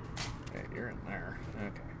 Okay, you're in there.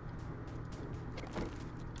 Okay.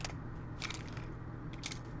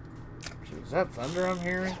 Is that thunder I'm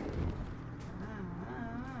hearing?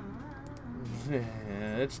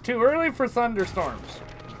 It's too early for thunderstorms.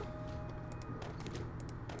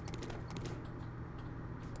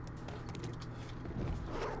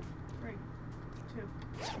 3, 2.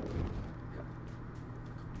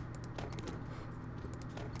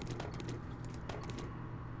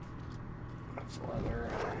 That's leather.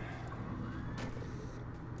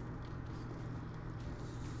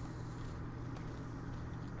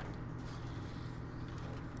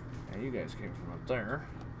 Yeah, you guys came from up there.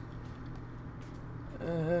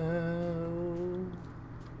 Ain't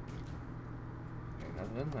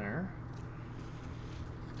nothing in there.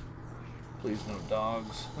 Please no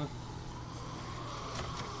dogs.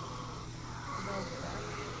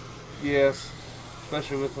 Yes,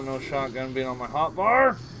 especially with the no shotgun being on my hot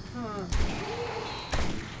bar. Huh.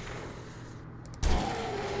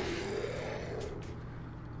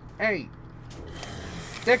 Hey,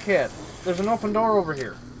 dickhead, there's an open door over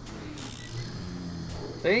here.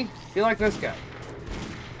 See? Be like this guy.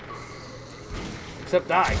 Except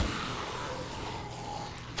die.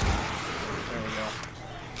 There we go.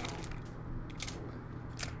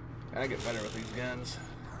 Gotta get better with these guns.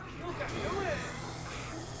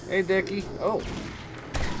 Hey, Dickie. Oh.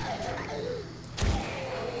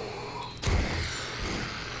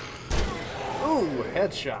 Ooh,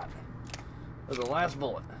 headshot. That was the last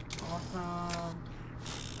bullet. Awesome.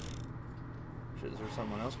 Shit, is there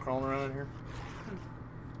someone else crawling around in here?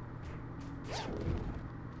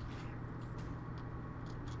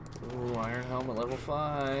 Ooh, iron helmet level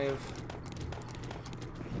 5.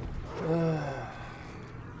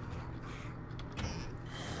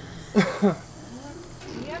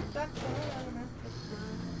 Yep, that's all.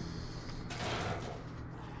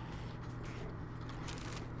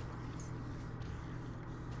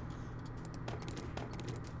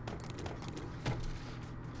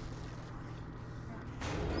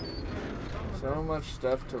 So much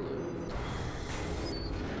stuff to loot.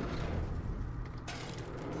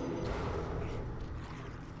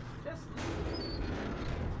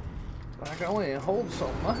 But I can only hold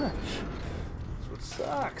so much. That's what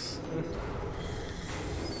sucks.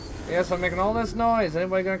 Yes, I'm making all this noise.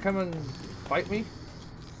 Anybody gonna come and fight me?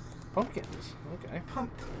 Pumpkins. Okay.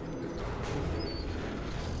 Pump.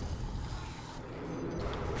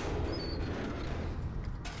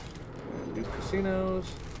 Do casinos.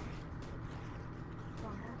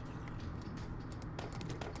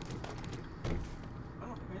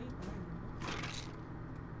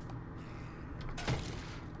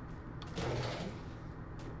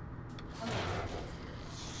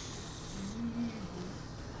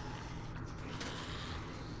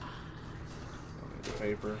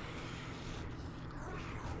 Paper.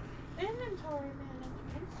 Inventory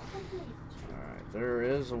management complete. Alright, there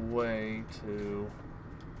is a way to...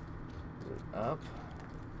 Is it up?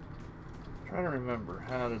 I'm trying to remember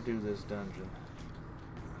how to do this dungeon.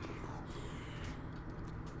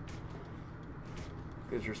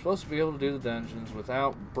 Because you're supposed to be able to do the dungeons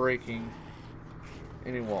without breaking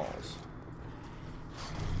any walls.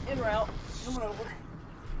 En route. Coming over.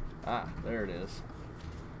 Ah, there it is.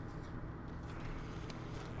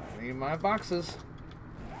 I need my boxes.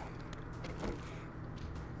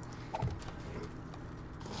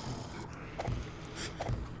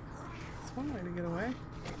 That's one way to get away.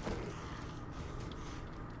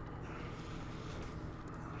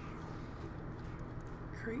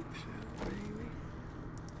 Creep show, baby.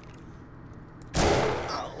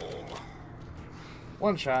 Oh.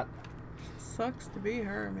 One shot. Sucks to be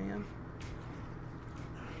her, man.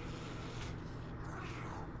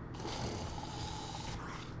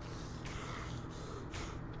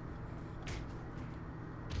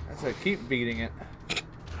 I said keep beating it.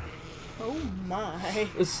 Oh my.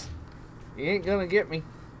 You ain't gonna get me.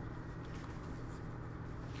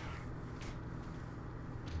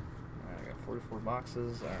 Alright, I got 44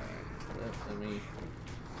 boxes. Alright, let me...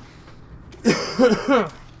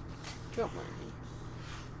 Come on.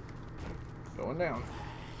 Going down.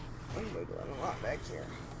 I'm wiggling a lot back here.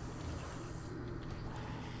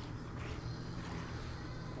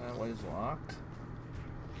 That way's locked.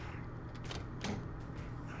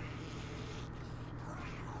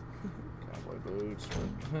 Cowboy boots.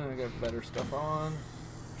 I got better stuff on.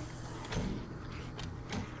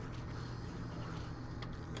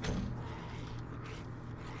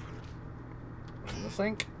 In the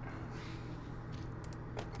sink.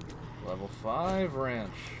 Level 5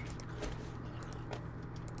 wrench.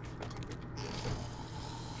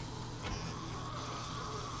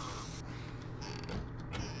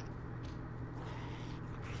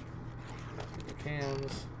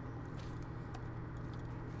 Cans.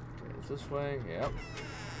 Okay, it's this way. Yep.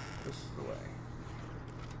 This is the way.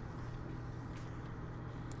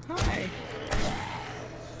 Hi.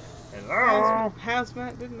 Hello.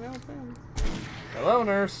 Hazmat didn't help him. Hello,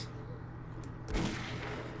 nurse.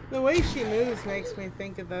 The way she moves makes me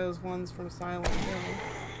think of those ones from Silent Hill.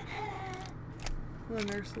 The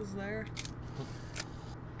nurse is there.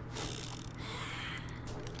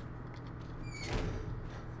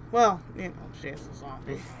 Well, you know, she is a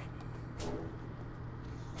zombie.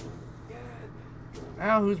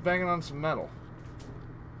 Now who's banging on some metal?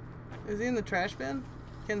 Is he in the trash bin?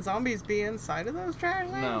 Can zombies be inside of those trash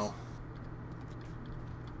bins? No.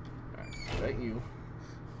 Alright, is that you?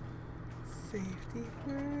 Safety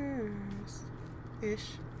first.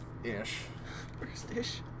 Ish. Ish.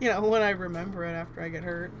 First-ish. You know, when I remember it after I get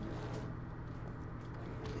hurt.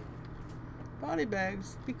 Body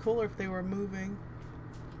bags. Be cooler if they were moving.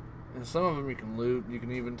 And some of them you can loot. You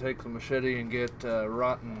can even take the machete and get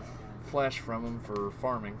rotten flesh from them for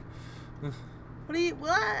farming. What do you...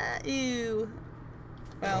 What? Ew.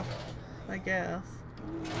 Well, I guess.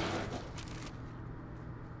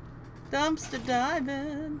 Dumpster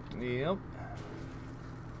diving. Yep.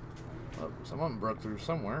 Oh, someone broke through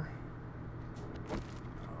somewhere.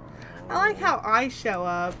 I like how I show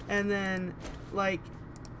up and then, like,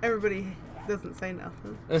 everybody doesn't say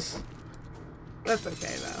nothing. This. That's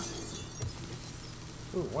okay, though.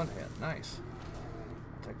 Ooh, one hit. Nice.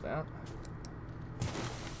 I'll take that.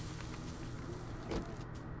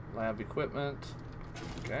 Lab equipment.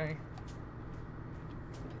 Okay.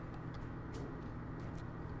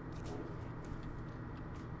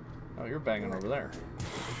 Oh, you're banging over there.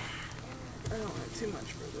 I don't want too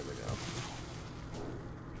much further to go.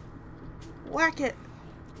 Whack it!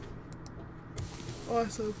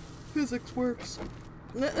 Awesome. Physics works.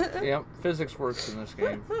 Yep, physics works in this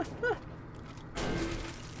game.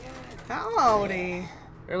 Howdy.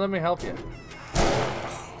 Here, let me help you.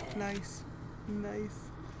 Nice. Nice.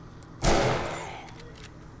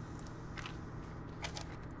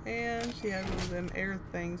 And she has one of them air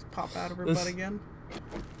things pop out of her butt again.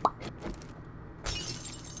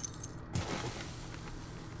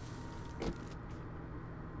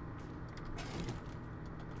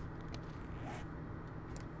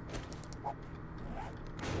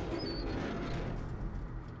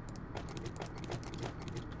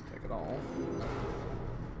 Take it all.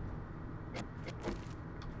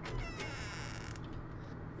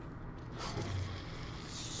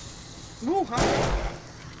 Ooh, hi.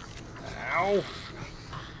 Ow!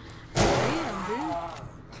 Damn, dude.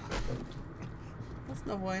 That's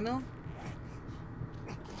no bueno.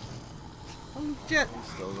 Oh, shit. He's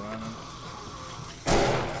still running.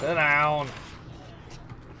 Sit down.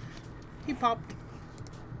 He popped.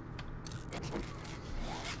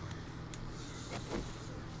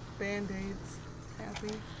 Band-aids.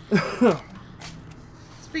 Happy.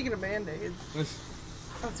 Speaking of band-aids,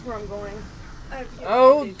 that's where I'm going. I have to get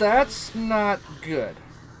Oh, Band-Aids. that's not good.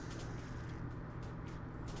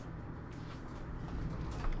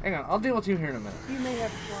 Hang on, I'll deal with you here in a minute. You may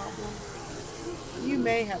have a problem. You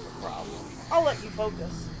may have a problem. I'll let you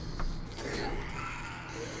focus.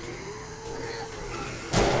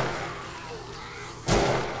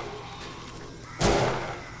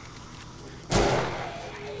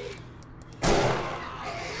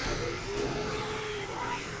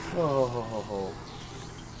 Oh,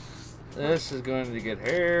 this is going to get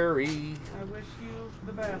hairy. I wish you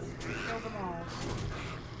the best. Kill them all.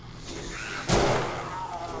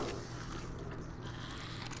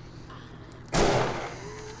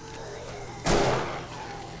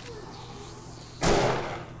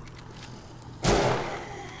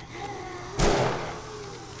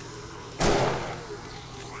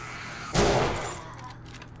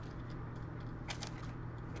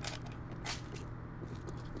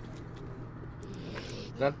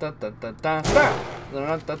 Dun, dun, dun, dun, dun, dun. Dun,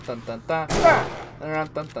 dun, dun, dun, dun, dun. Dun, dun,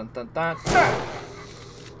 dun, dun, dun, dun.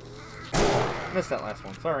 Missed that last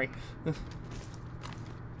one, sorry.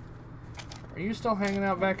 Are you still hanging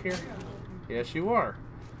out back here? Yes, you are.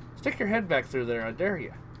 Stick your head back through there, I dare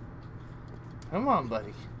you. Come on,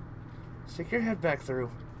 buddy. Stick your head back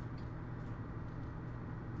through.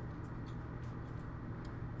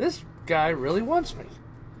 This guy really wants me.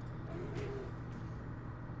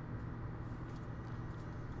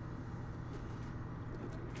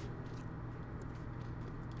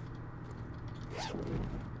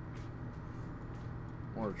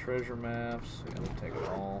 More treasure maps. I'm gonna take it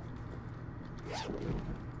all.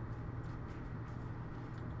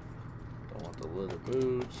 Don't want the leather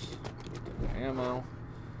boots. Get the ammo.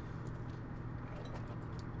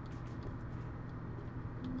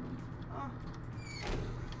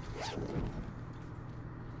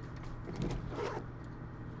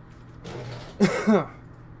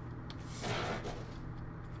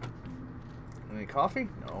 Any coffee?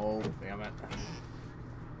 No, damn it.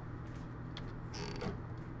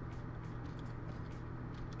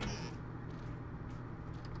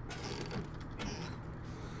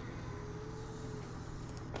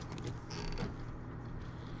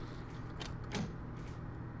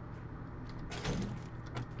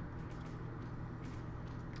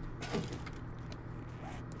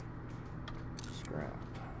 Scrap.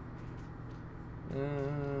 Do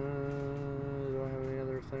I have any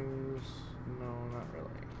other things? No, not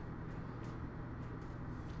really.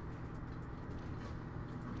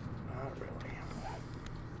 Not really.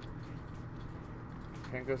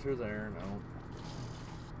 Can't go through there, no.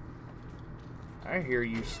 I hear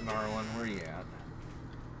you snarling. Where you at?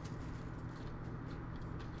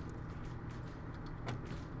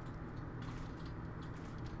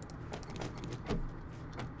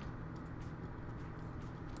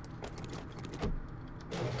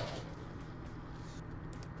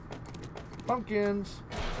 Pumpkins.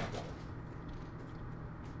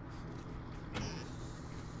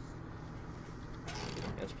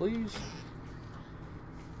 Yes, please.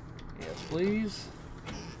 Yes, please.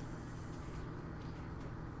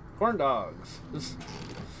 Corn dogs.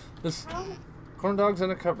 This corn dogs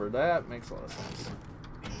in a cupboard. That makes a lot of sense.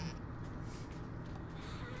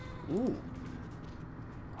 Ooh.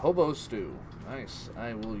 Hobo stew. Nice.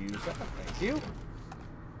 I will use that. Thank you.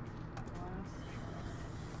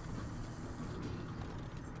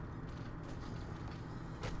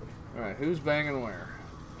 Alright, who's banging where?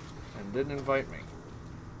 And didn't invite me.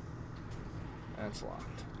 That's locked.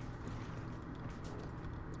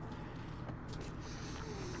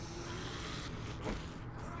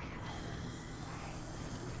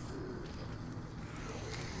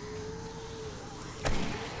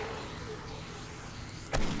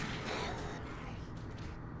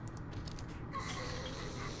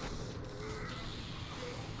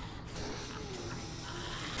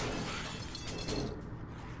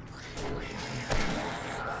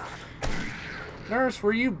 Nurse,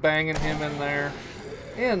 were you banging him in there?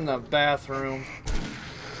 In the bathroom?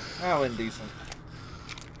 How indecent.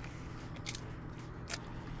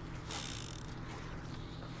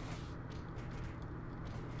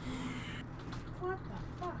 What the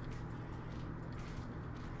fuck?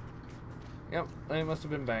 Yep, they must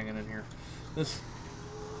have been banging in here. This...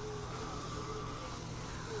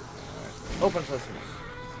 Alright, open sesame.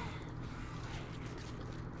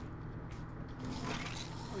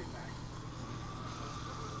 I'll be back.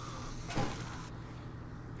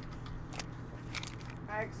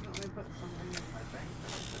 I accidentally put something in my thing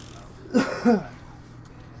that I didn't know.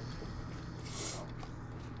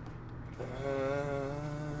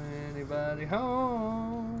 Anybody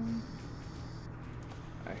home?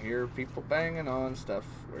 I hear people banging on stuff.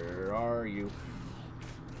 Where are you?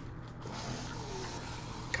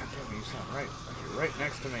 God damn, you sound right. You're right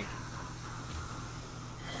next to me.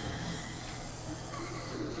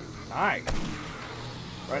 Hi.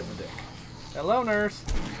 Right in the dick. Hello, nurse.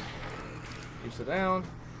 You sit down.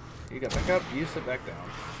 You get back up. You sit back down.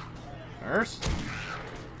 Nurse?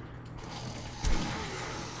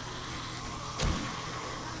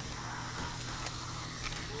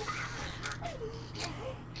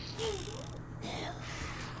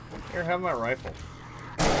 Here, have my rifle.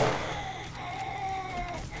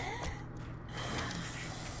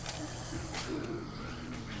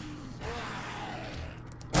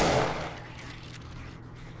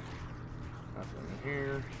 Nothing in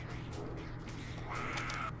here.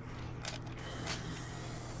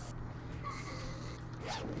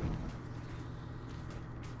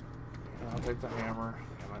 I'll take the hammer.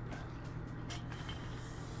 Damn it.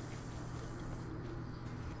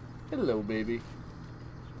 Hello, baby.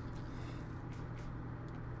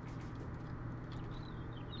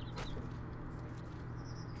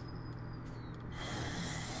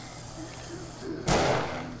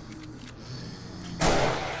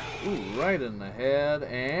 Ooh, right in the head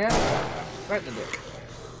and right in the dick.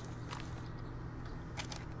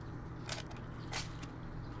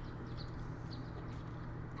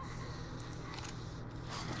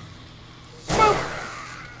 Boop!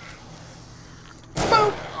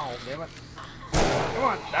 Boop! Oh, damn it. Come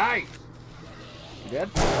on, die! You dead?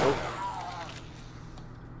 Nope.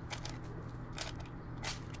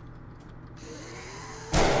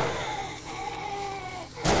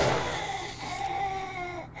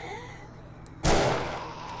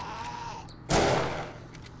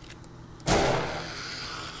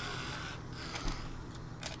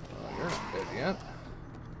 You're not dead yet.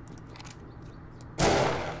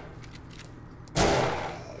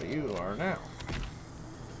 But you are now.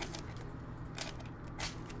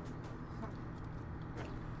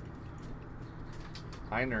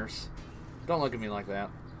 Hi, nurse. Don't look at me like that.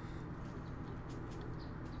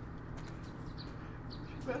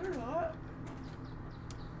 Better not.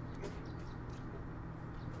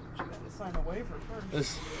 You gotta sign a waiver first.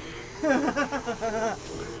 This.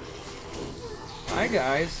 Hi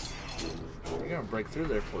guys. You're gonna break through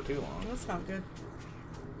there for too long. That's not good.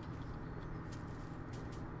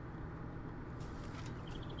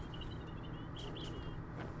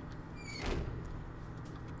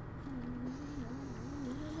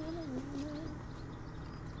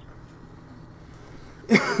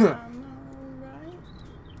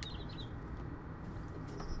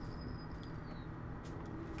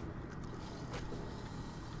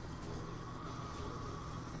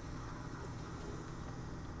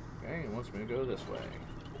 Okay, he wants me to go this way.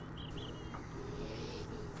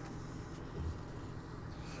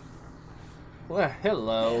 Well,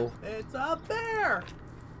 hello. It's a bear!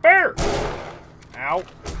 Bear! Ow.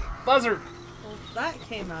 Buzzard! Well, that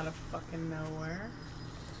came out of fucking nowhere.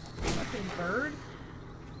 Fucking bird.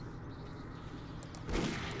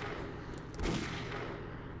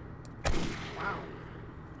 Wow.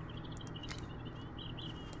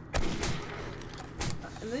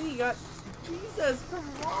 And then you got Jesus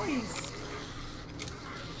Christ.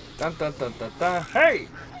 Dun dun dun dun dun. Hey!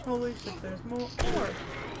 Holy shit, there's more.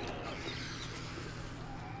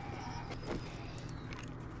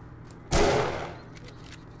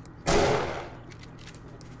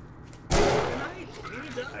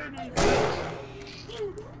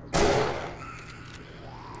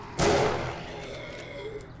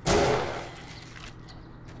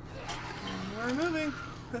 We're moving.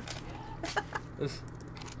 This.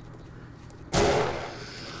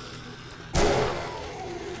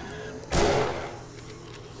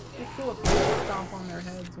 It's cool if you stomp on their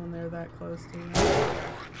heads when they're that close to you.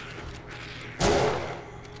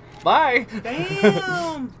 Bye!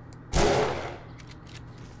 Damn!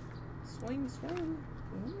 Swing, swing.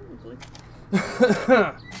 Ooh,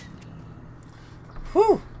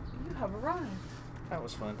 Whew! you have arrived. That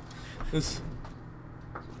was fun. This.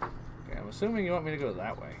 Okay, I'm assuming you want me to go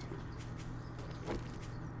that way.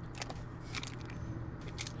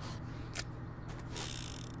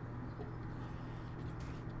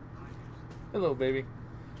 Hello, baby.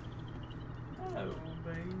 Hello,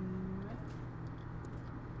 baby.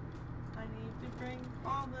 I need to bring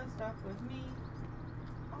all the stuff with me.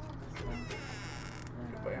 All the stuff.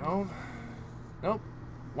 Good way home. Nope.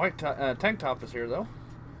 White tank top is here though.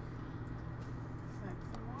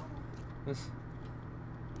 This.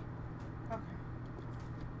 Okay.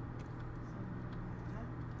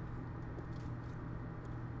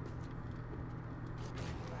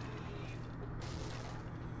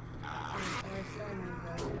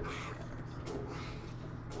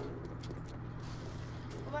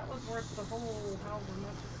 Well, that was worth the whole however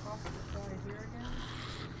much it cost to fly here again.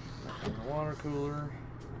 In the water cooler.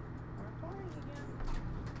 We're flying again.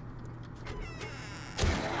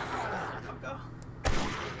 Fuck off.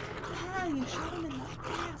 Ah, you shot him in the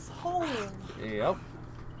asshole. Yep.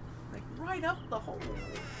 Like right up the hole.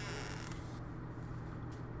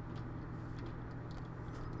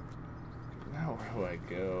 Now where do I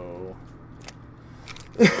go?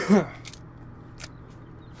 I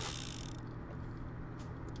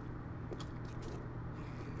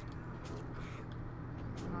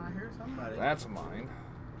hear somebody. That's mine.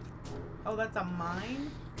 Oh, that's a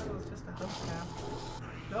mine? That was just a hook cap.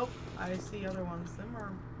 Nope, I see other ones. Them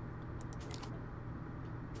are.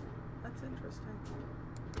 That's interesting.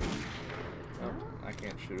 Oh, I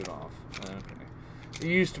can't shoot it off. Okay. You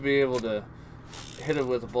used to be able to hit it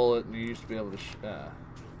with a bullet, and you used to be able to.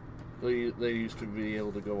 They used to be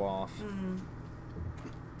able to go off. Mm.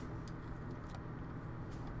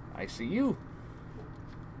 I see you.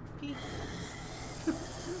 Peek.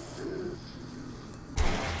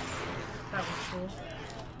 That was cool.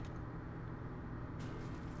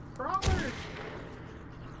 Crawlers!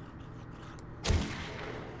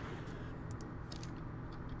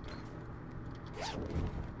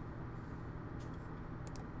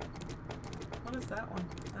 What is that one?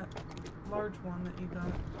 That large one that you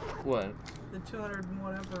got? What? The 200 and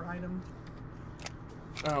whatever item.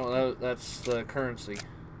 Oh, that's the currency.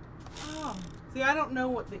 Oh. See, I don't know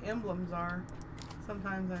what the emblems are.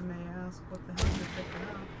 Sometimes I may ask what the hell you're picking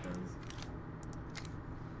up, because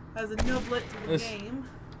as a noblet to the game.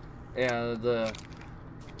 Yeah,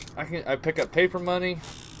 I pick up paper money,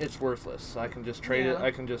 it's worthless. I can just trade it. Yeah.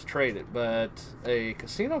 I can just trade it. But a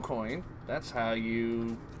casino coin, that's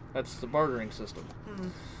the bartering system.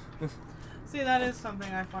 Hmm. See, that is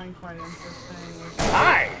something I find quite interesting. With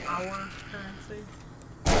Hi! our currency.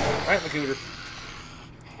 Right, Macooter.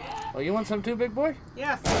 Oh, you want some too, big boy?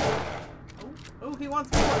 Yes. Oh, he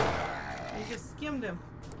wants more. You just skimmed him.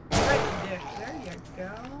 Right, dick. There you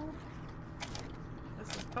go.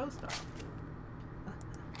 This is post off.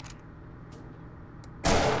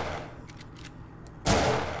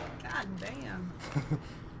 God damn.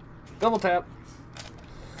 Double tap.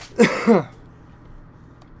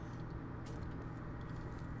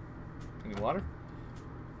 Any water?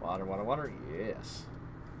 Water, water, water. Yes.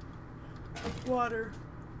 Water.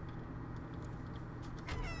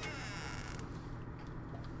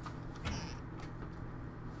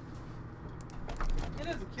 It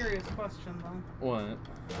is a curious question, though. What?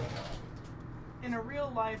 In a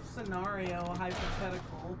real life scenario,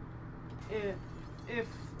 hypothetical, if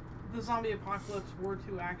the zombie apocalypse were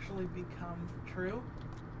to actually become true,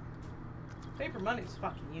 paper money is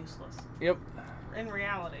fucking useless. Yep. In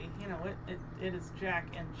reality, you know, it is jack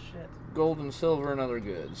and shit. Gold and silver and other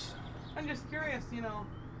goods. I'm just curious, you know,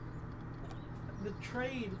 the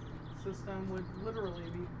trade system would literally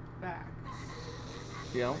be back.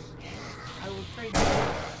 Yeah. I will trade you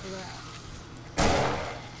for that.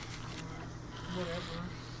 Whatever.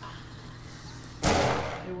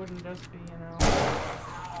 It wouldn't just be, you know,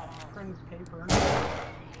 printed paper.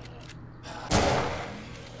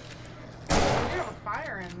 If you have a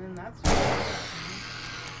fire in, then that's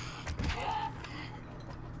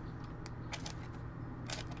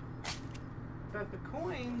but the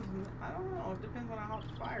coins, I don't know. It depends on how hot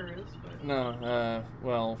the fire is. But No,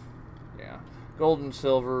 well, yeah. Gold and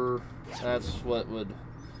silver, that's what would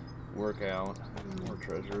work out. More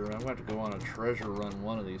treasure. I'm going to have to go on a treasure run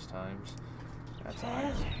one of these times. That's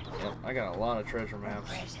nice. Yep, I got a lot of treasure maps.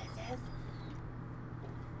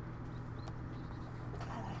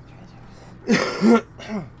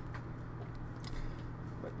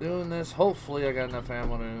 But doing this, hopefully I got enough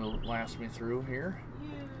ammo to last me through here. you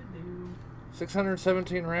do.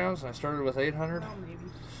 617 rounds, and I started with 800. Well, maybe.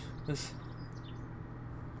 This,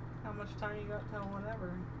 How much time you got till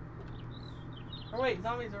whenever? Oh wait,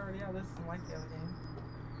 zombies are already out. This isn't like the other game.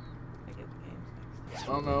 I get the games next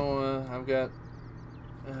time. oh no, I've got,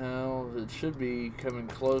 well, it should be coming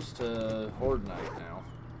close to Horde Night now.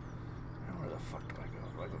 Now where the fuck do I go?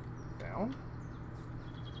 Do I go down?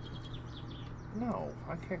 No,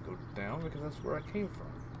 I can't go down because that's where I came from.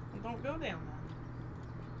 Well, don't go down then.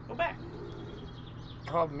 Go back.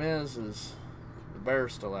 Problem is the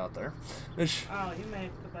bear's still out there. Oh, you may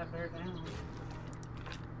have put that bear down.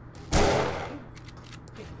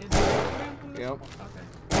 Is it down from this Yep. one? Okay.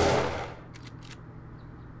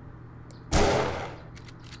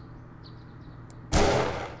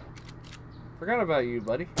 Forgot about you,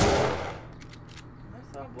 buddy. I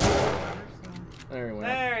saw blood water, so. There he went.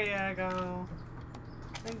 There you go.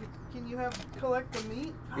 And can you collect the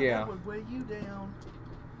meat? God, Yeah. That would weigh you down.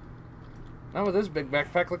 Not with this big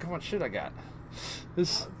backpack. Look how much shit I got.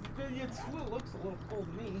 This. It still looks a little full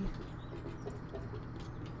to me.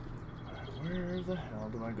 Where the hell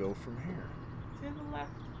do I go from here? To the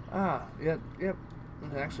left. Ah, yep.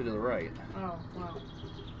 Actually, to the right. Oh, wow.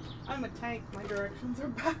 I'm a tank. My directions are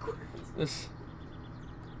backwards. This.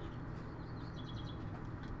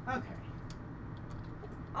 Okay.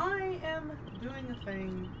 I am doing a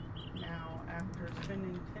thing now after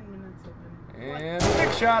spending 10 minutes of it. And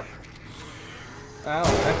next shot. Oh,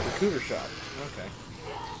 that's the cooter shot. Okay.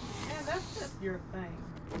 Yeah, that's just your thing.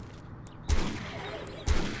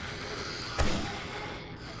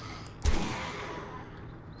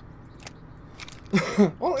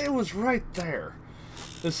 Well, it was right there.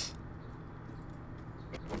 This.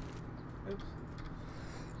 Oops.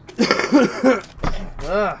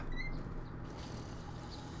 Ah.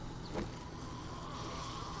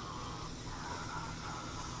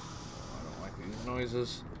 I don't like these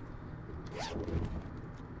noises.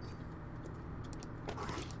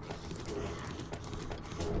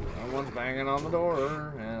 That one's banging on the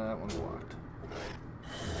door. Yeah, that one's locked.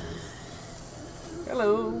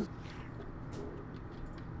 Hello.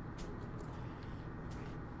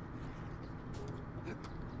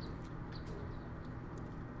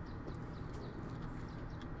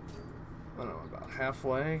 I don't know, about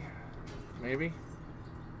halfway, maybe.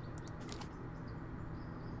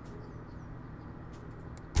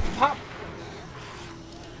 Pop!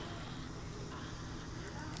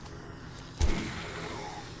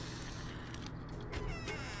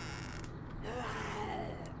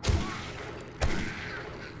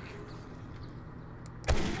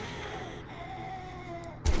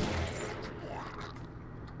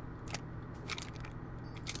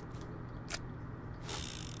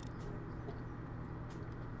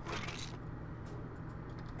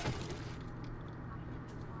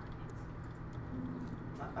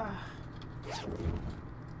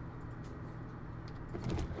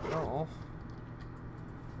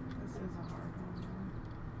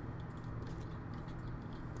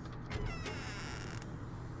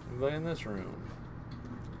 anybody in this room?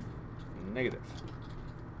 Negative.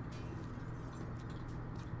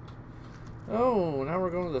 Oh, now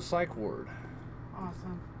we're going to the psych ward.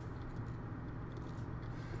 Awesome.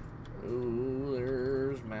 Ooh,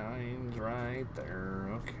 there's mines right there.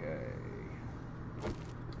 Okay.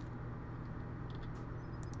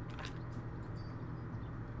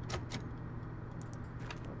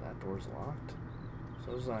 Oh, that door's locked.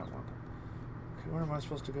 So is that one. Okay, where am I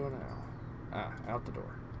supposed to go now? Ah, out the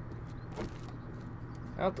door.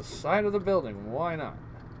 Out the side of the building. Why not?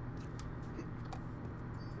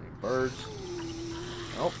 Any birds?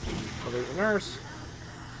 Nope. Oh, there's a nurse.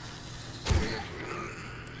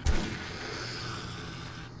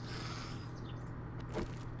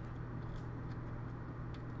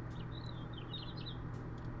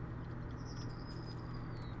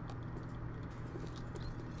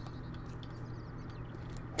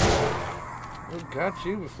 We got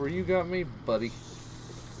you before you got me, buddy.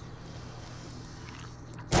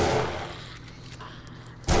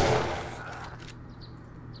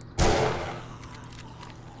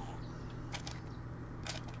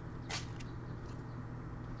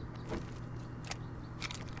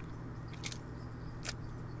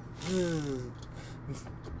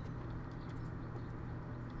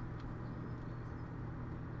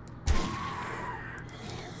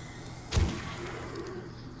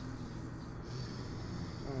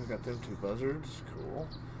 Got them two buzzards, cool.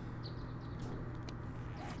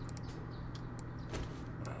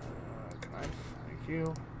 Knife, thank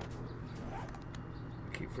you.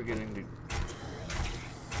 I keep forgetting to. I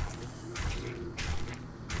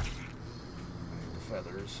need the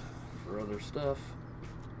feathers for other stuff.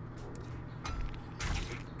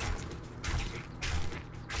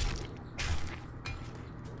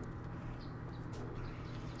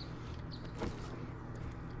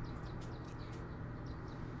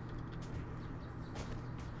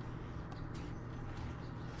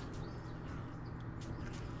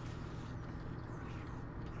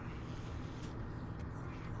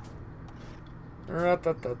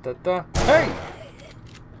 Ra-ta-ta-ta-ta. Hey!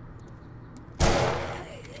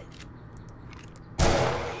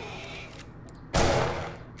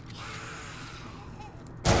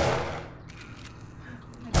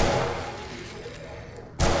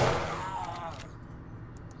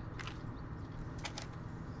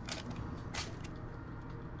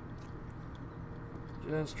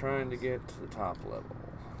 Just trying to get to the top level.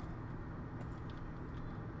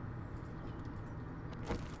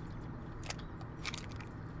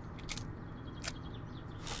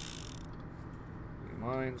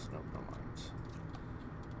 Mines? Nope, no mines.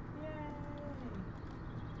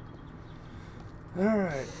 Yay!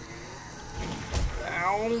 Alright.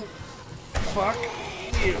 Ow! Fuck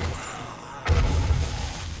you.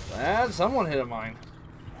 Glad someone hit a mine.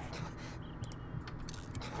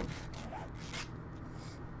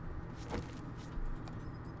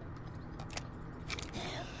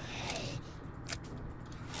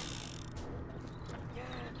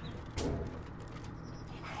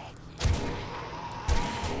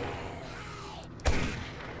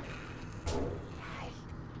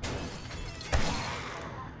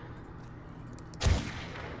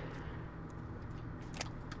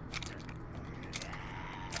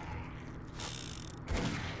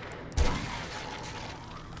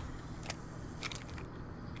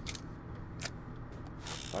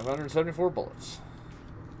 $574 bullets.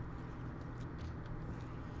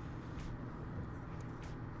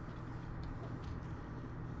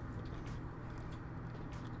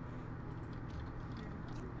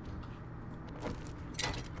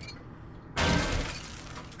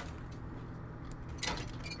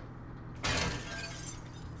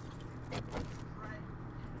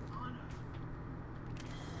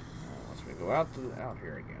 Once we go out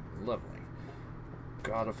here again. Lovely.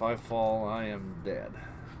 God, if I fall, I am dead.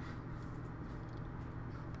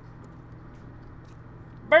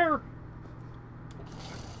 Bear!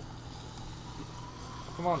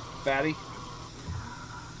 Come on, fatty.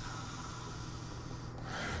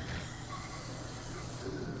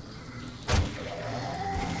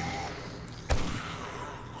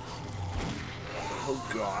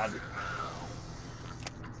 Oh, God.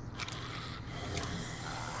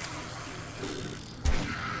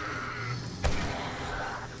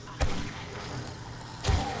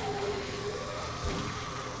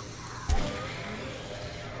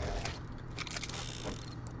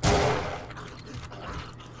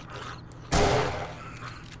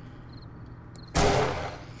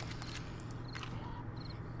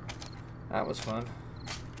 That was fun.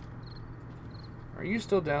 Are you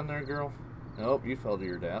still down there, girl? Nope, you fell to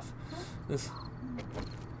your death. This.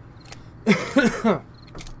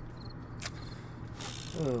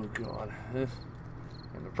 Oh God. And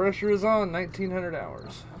the pressure is on 1900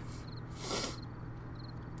 hours.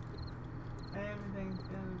 Everything's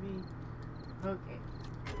gonna be okay.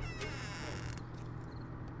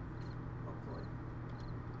 Hopefully.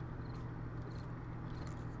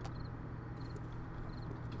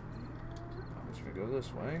 I'm just gonna go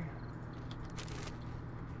this way.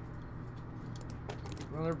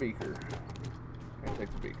 Another beaker. Can't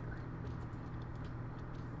take the beaker.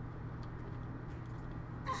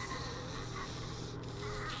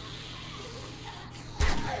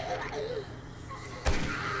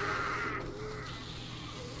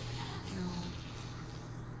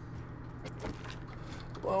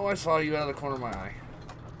 Well, I saw you out of the corner of my eye.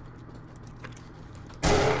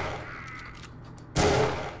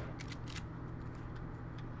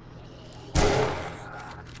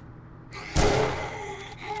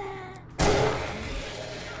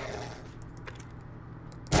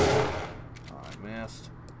 Oh, I missed.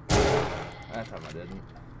 That time I didn't.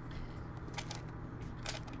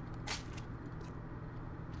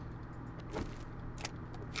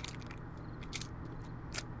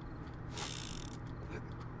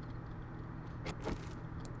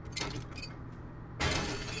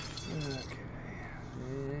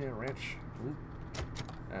 Oop.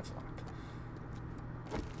 That's locked.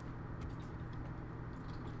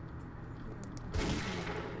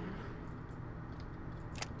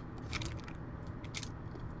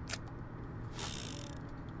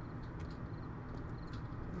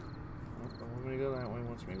 Don't want me to go that way,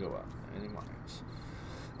 wants me to go up. Any mines.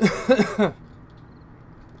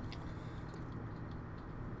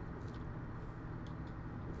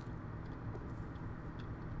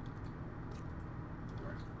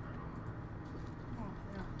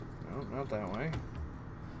 Not that way.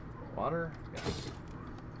 Water? Yes.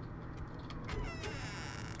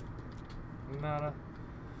 Nada.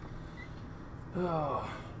 Oh.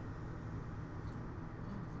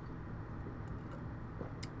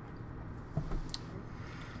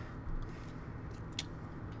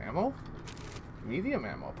 Ammo? Medium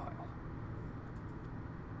ammo pile.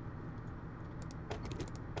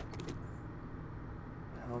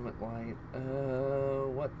 Helmet light.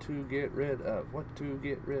 What to get rid of? What to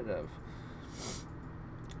get rid of?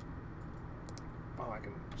 Oh, I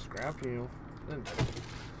can scrap you.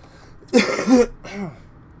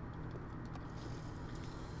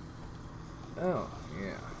 Oh,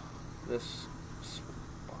 yeah. This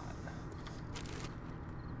spot.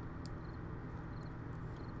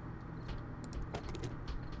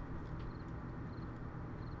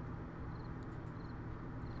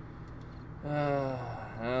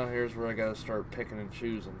 Now here's where I gotta start picking and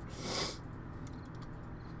choosing.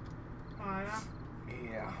 Oh, yeah?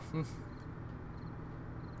 Yeah.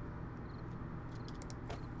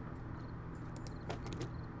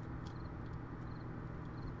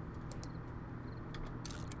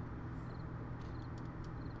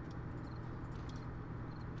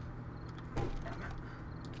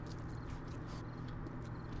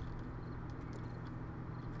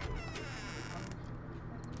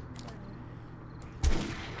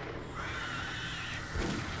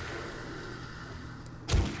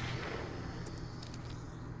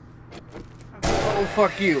 Oh,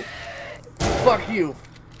 fuck you. Fuck you.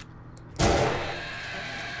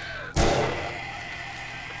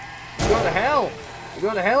 You go to hell. You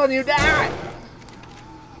go to hell and you die.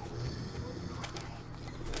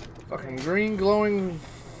 Fucking green glowing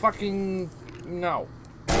fucking no.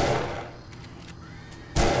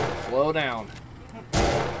 Slow down.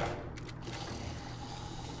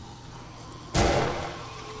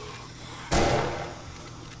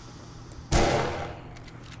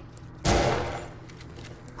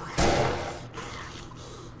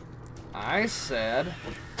 I said,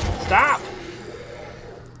 stop!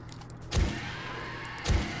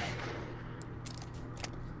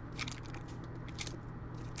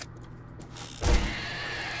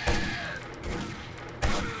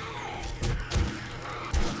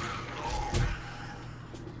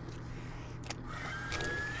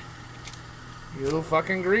 You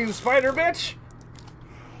fucking green spider bitch!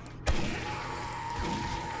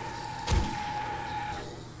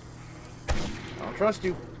 I don't trust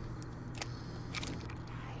you.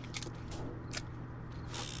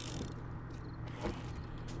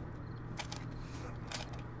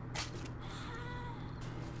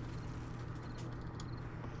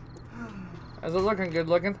 How's it looking? Good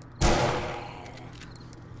looking?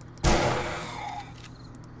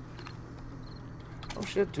 Oh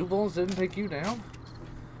shit, 2 bullets didn't take you down?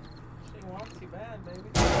 She wants you bad, baby.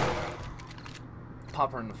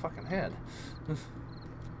 Pop her in the fucking head.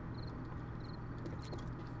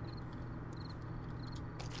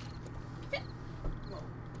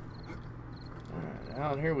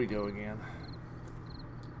 Oh, and here we go again.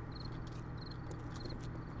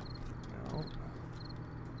 No.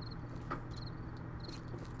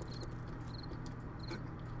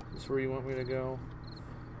 Is this where you want me to go?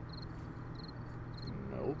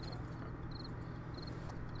 Nope.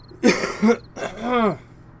 Oh, man.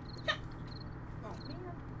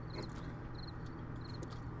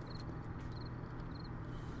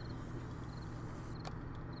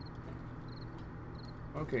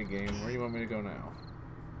 Okay, game, where do you want me to go now?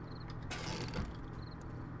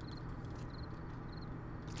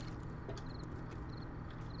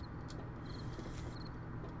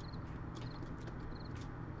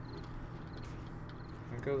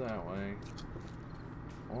 I go that way.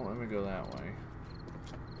 Well, let me go that way.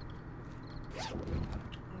 Oh,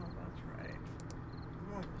 that's right.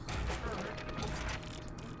 Oh,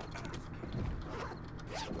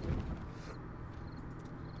 this hurt.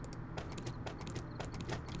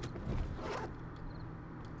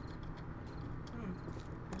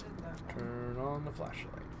 I did that one. Turn on the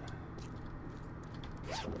flashlight.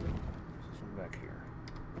 This one back here.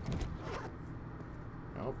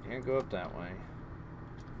 Nope, can't go up that way.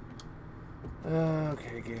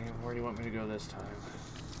 Okay, game, where do you want me to go this time?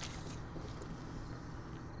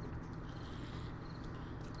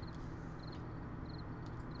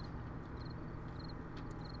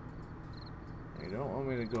 You don't want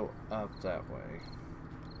me to go up that way.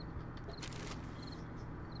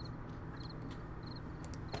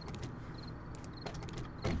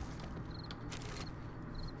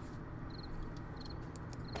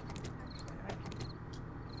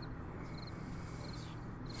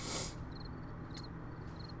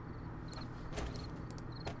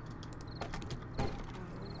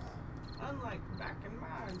 Unlike back in my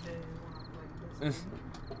day when I played this game,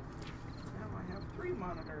 now I have 3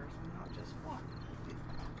 monitors and not just one.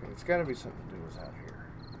 Okay, it's got to be something to do with out here.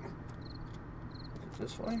 Is it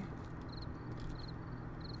this way?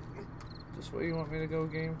 This way you want me to go,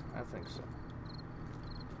 game? I think so.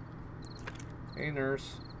 Hey,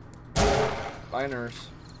 nurse. Bye, nurse.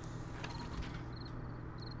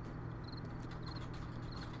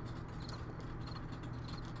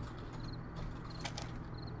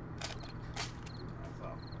 That's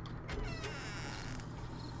all.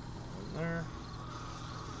 In there.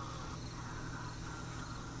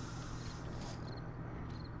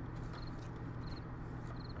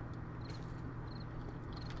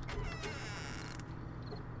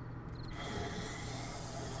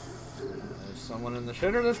 Is someone in the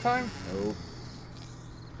shitter this time? Nope.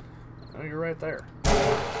 Oh, you're right there.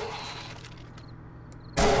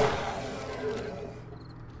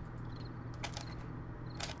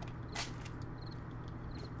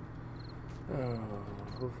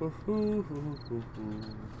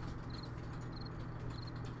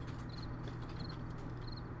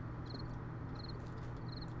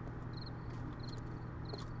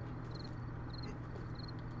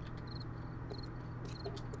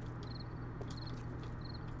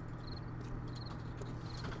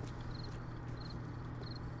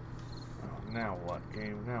 Now what,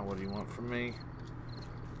 game? Now what do you want from me?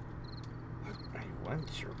 I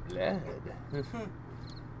want your blood.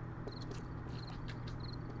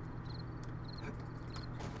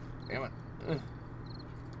 Damn it.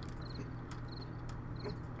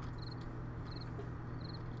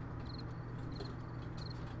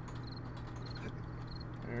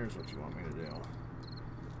 Here's what you want me to do.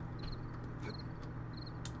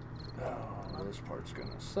 Oh, this part's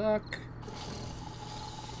gonna suck.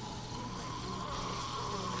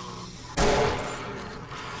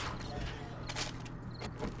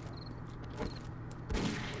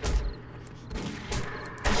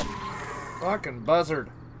 Fucking buzzard.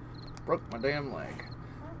 Broke my damn leg.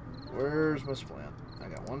 Where's my splint? I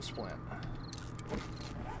got one splint.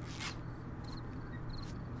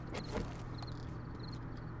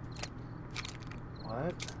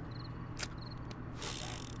 What?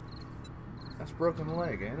 That's broken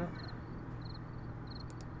leg, ain't it?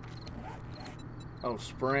 Oh,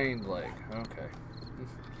 sprained leg. Okay.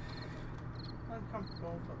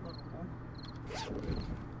 Uncomfortable but livable.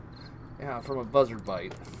 Yeah, from a buzzard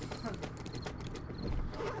bite.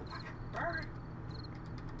 Burn.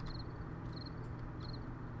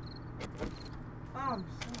 Oh, I'm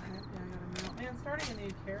so happy I got a mount. Man, starting a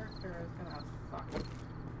new character is gonna suck.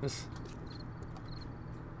 This.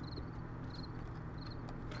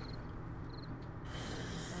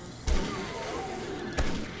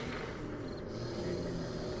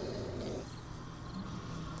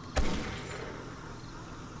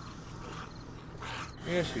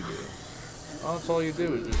 Yes, you do. Well, that's all you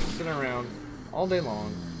do is just sit around all day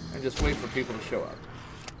long and just wait for people to show up.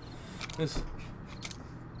 This.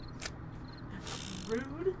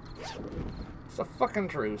 Rude. It's a fucking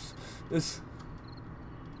truce. This.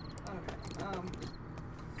 Okay.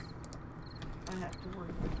 I have to work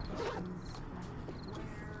with questions.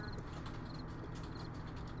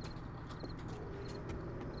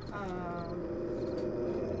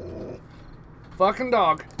 Fucking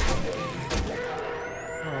dog.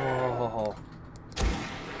 Oh.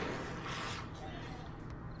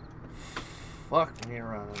 Fuck me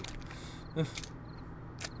running.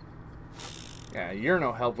 Yeah, you're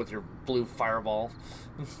no help with your blue fireball.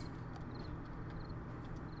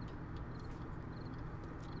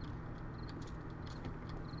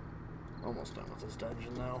 Almost done with this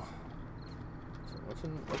dungeon though. So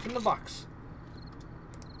what's in the box?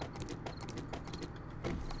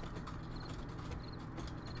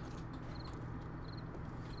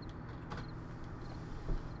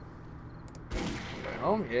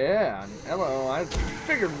 Oh yeah, hello. I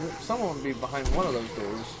figured someone would be behind one of those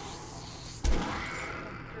doors.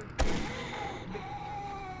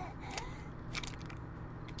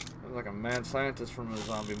 Looks like a mad scientist from a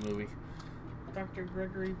zombie movie. Dr.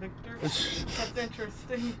 Gregory Victor. That's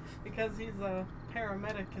interesting because he's a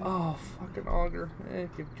paramedic. And oh, fucking auger. Yeah.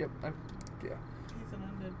 he's an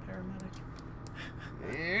undead paramedic.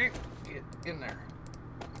 Get in there.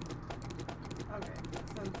 Okay,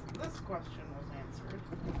 since this question was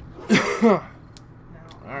answered.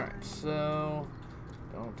 Alright, so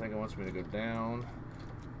don't think it wants me to go down.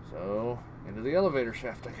 So into the elevator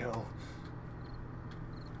shaft I go.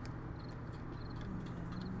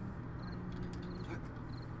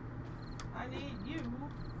 I need you.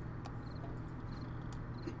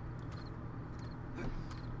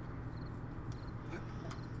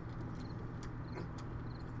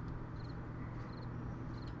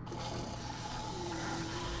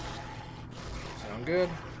 Sound good?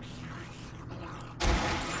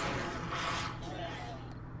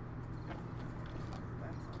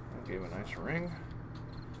 I gave a nice ring.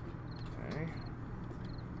 Okay.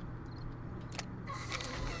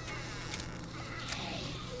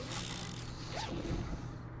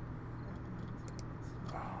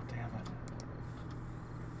 Oh, damn it.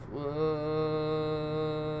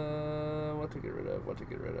 What to get rid of? What to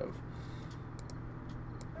get rid of?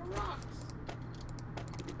 The rocks.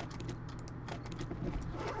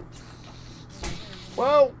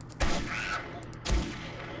 Whoa!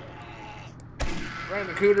 Right in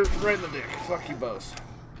the cooter, right in the dick. Fuck you both.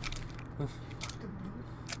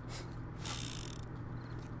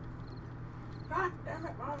 God damn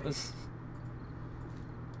it, Bobby.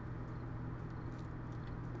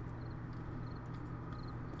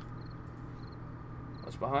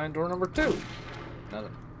 What's behind door number 2?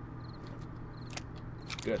 Nothing.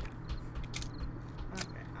 Good.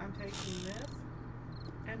 Okay, I'm taking this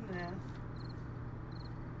and this.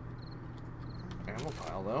 Ammo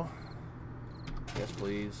pile though. Yes,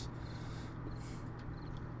 please.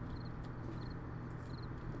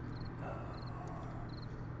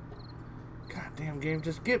 Goddamn game,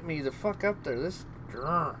 just get me the fuck up there. This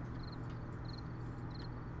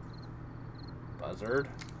buzzard.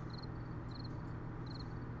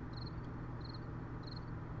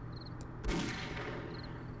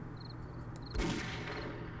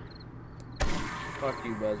 Fuck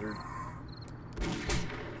you, buzzard.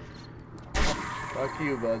 Fuck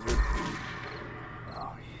you, buzzard.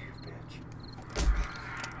 Oh, you bitch.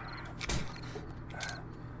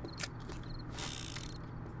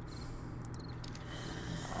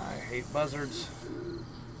 I hate buzzards.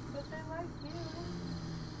 But they like you.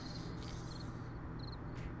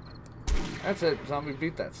 That's it. Zombie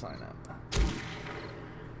beat that sign up.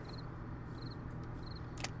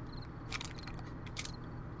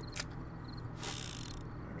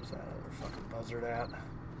 Where's that other fucking buzzard at?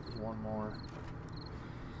 There's one more.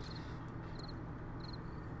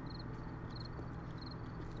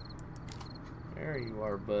 There you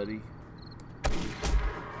are, buddy.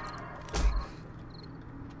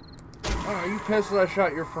 Oh, are you pissed that I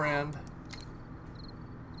shot your friend?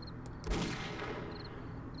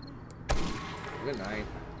 Good night.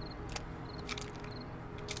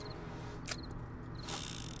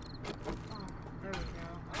 Oh, there we go.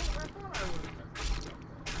 I thought I would have.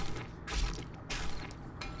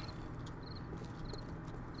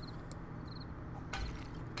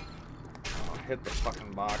 Oh, hit the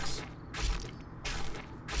fucking box.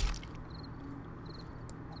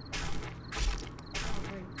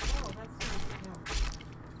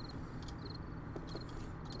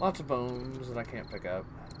 Lots of bones that I can't pick up.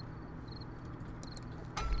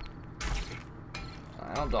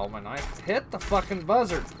 I'll dull my knife. Hit the fucking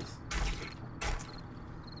buzzard.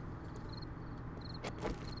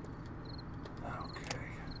 Okay.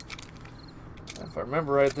 That If I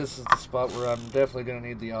remember right, this is the spot where I'm definitely going to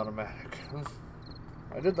need the automatic.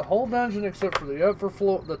 I did the whole dungeon except for the upper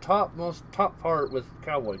floor, the top part with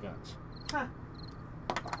cowboy guns. Huh.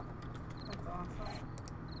 That's awesome.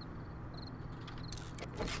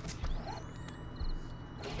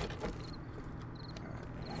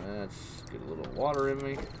 Let's get a little water in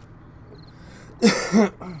me. Let's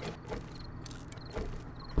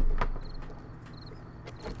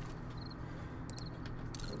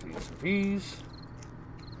eat some peas.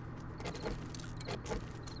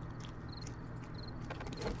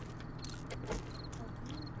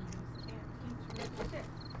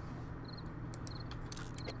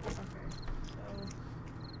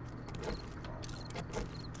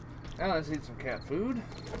 Now let's eat some cat food.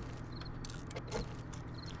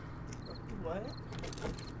 What?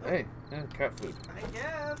 Hey, yeah, cat food. I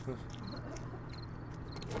guess.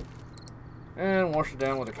 And wash it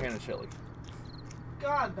down with a can of chili.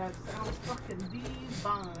 God, that sounds fucking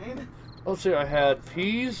divine. Oh, see, I had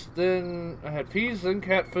peas, then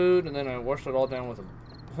cat food, and then I washed it all down with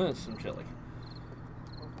some chili.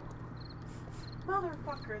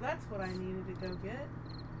 Motherfucker, that's what I needed to go get.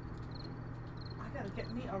 I gotta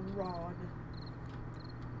get me a rod.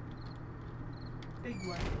 Big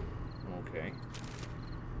one. Okay.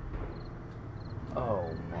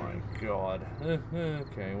 Oh my god.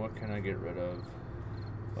 Okay, what can I get rid of?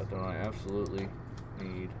 What do I absolutely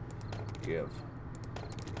need? Give.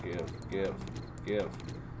 Let's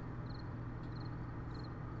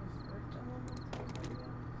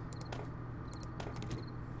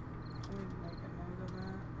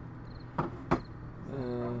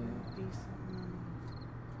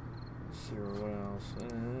see what else.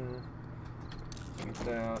 Get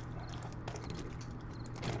that.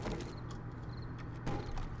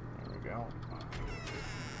 There we go.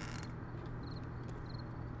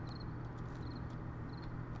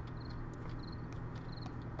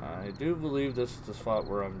 I do believe this is the spot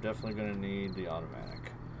where I'm definitely going to need the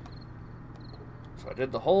automatic. So I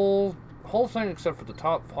did the whole thing except for the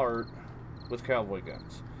top part with cowboy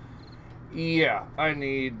guns. Yeah, I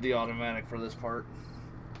need the automatic for this part.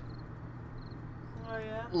 Oh,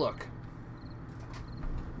 yeah? Look.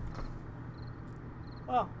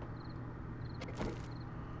 Oh.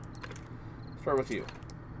 Start with you.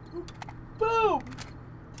 Boom!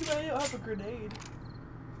 Too bad I don't have a grenade.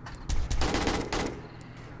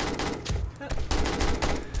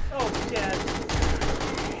 Oh, shit.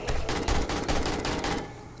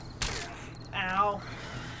 Ow.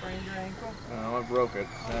 Sprained your ankle. Oh, I broke it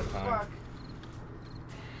that time. Fuck.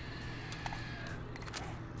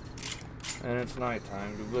 And it's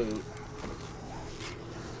nighttime to boot.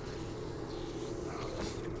 This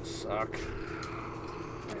is gonna suck.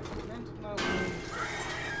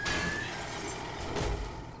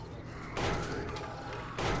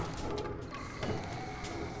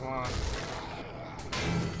 Come on.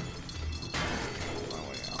 My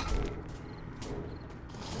way out.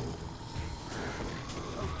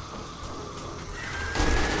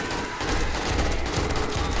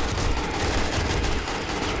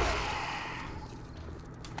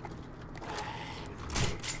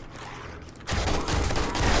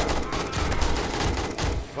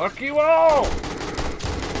 Fuck you all!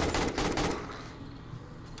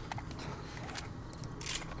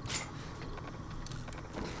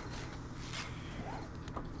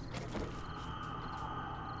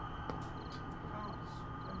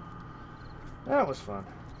 That was fun.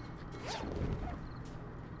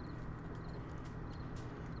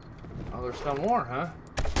 Oh, there's still more, huh?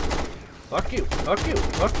 Fuck you, fuck you,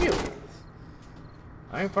 fuck you.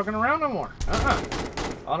 I ain't fucking around no more.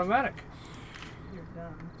 Automatic. You're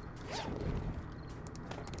done.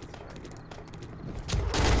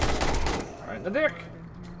 Right in the dick.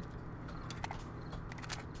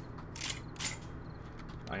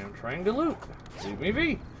 I am trying to loot. Leave me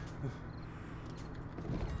be.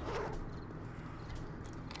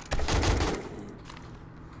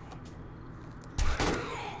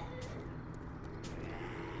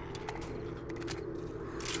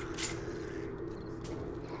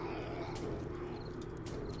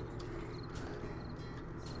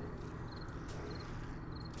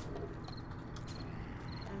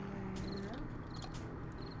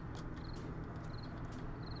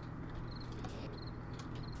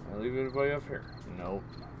 I'll leave anybody up here. Nope.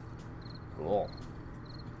 Cool.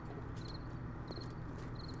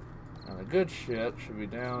 Now the good shit should be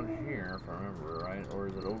down here, if I remember right, or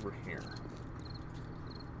is it over here?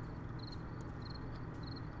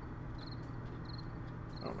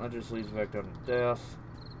 Oh, that just leads back down to death.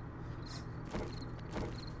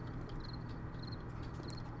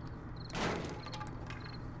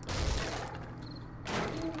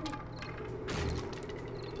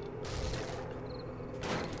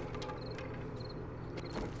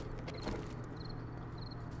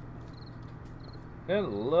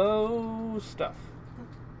 Hello, stuff.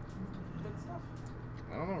 Good stuff.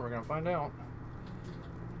 I don't know. We're gonna find out.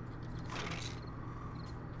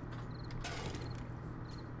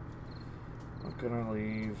 What can I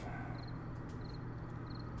leave?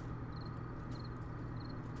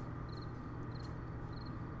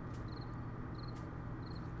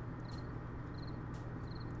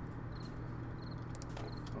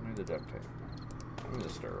 Don't need the duct tape. I need the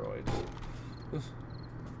steroids.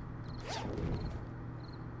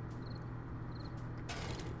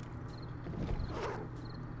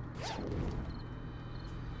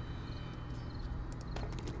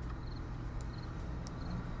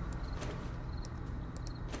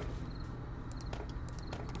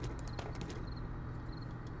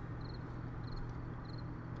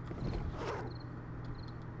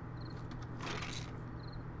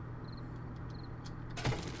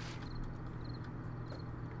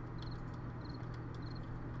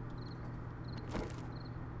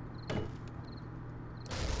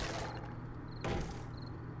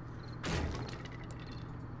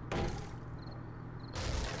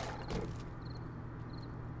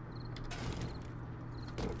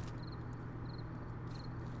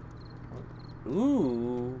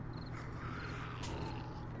 Ooh.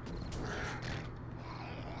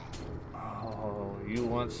 Oh, you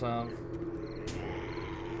want some?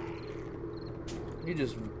 You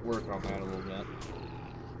just work on that a little bit.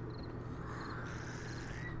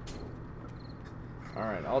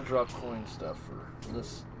 Alright, I'll drop coin stuff for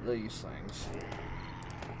these things.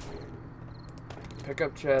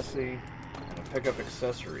 Pickup chassis and a pickup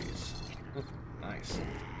accessories. Nice.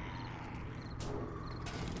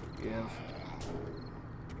 Give.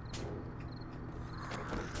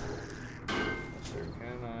 Yes, sir.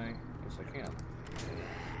 Can I? Yes, I can.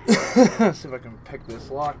 See if I can pick this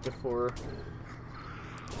lock before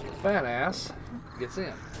Mr. Fat Ass gets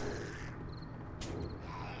in.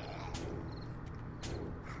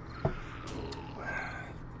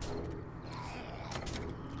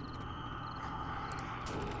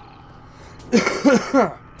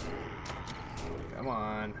 Come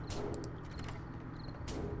on.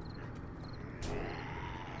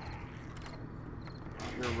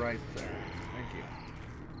 You're right there. Thank you.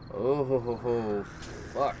 Oh,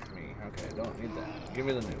 fuck me. Okay, don't need that. Give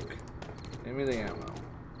me the nuke. Give me the ammo.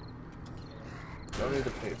 Don't need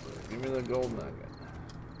the paper. Give me the gold nugget.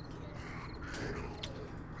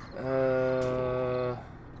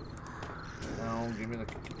 No, give me the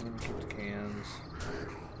cans.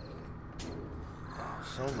 Oh,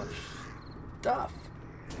 so much stuff.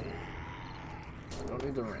 Don't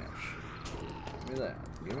need the wrench. Give me that.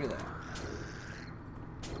 Give me that.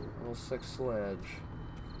 Little 6 sledge.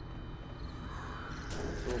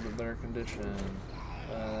 It's a little bit better condition.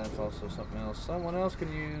 That's also something else someone else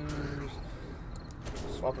can use.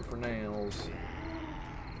 Swap it for nails.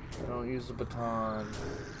 I don't use the baton.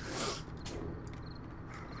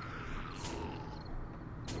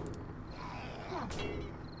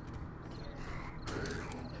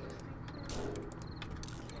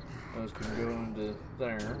 Those can go into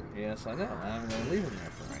there. Yes, I know. I'm going to leave them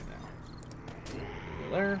there for right now. Go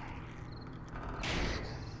there.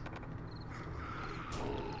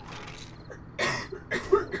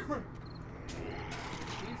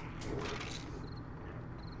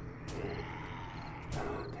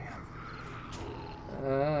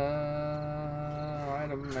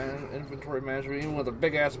 Inventory management. Even with a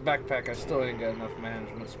big ass backpack, I still ain't got enough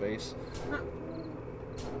management space.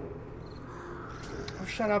 Oh,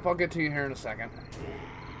 shut up! I'll get to you here in a second.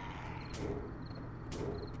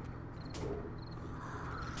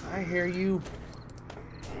 I hear you.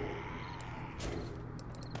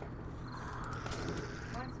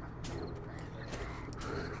 I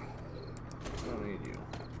don't need you.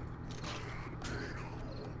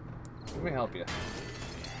 Let me help you.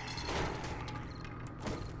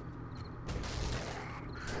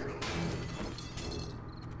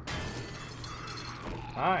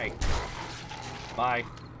 Hi. Bye.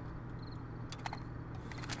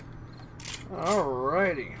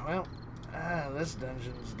 Alrighty. Well, this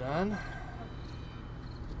dungeon's done.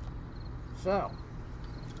 So,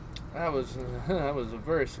 that was a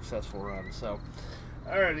very successful run. So,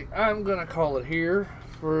 alrighty, I'm gonna call it here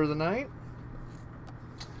for the night.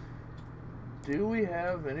 Do we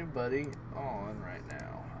have anybody on right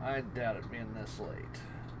now? I doubt it being this late.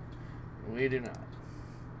 We do not.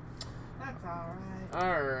 That's alright.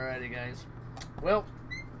 Alrighty, guys. Well,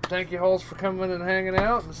 thank you, Holes, for coming and hanging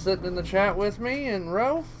out and sitting in the chat with me and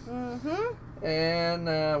Ro. Mm-hmm.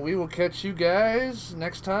 And we will catch you guys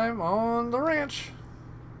next time on the ranch.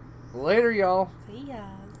 Later, y'all. See ya.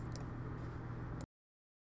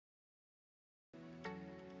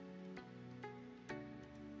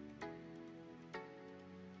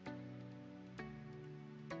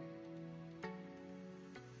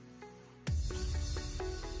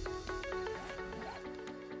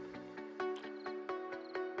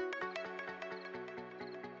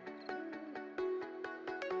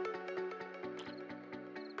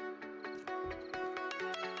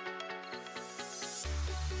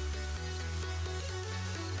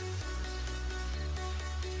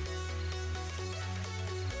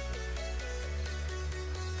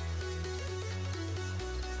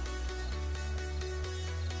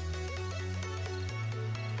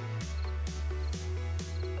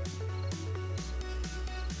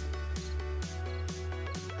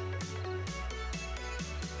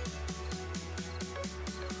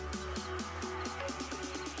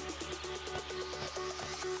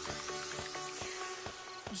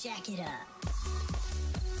 Jack it up.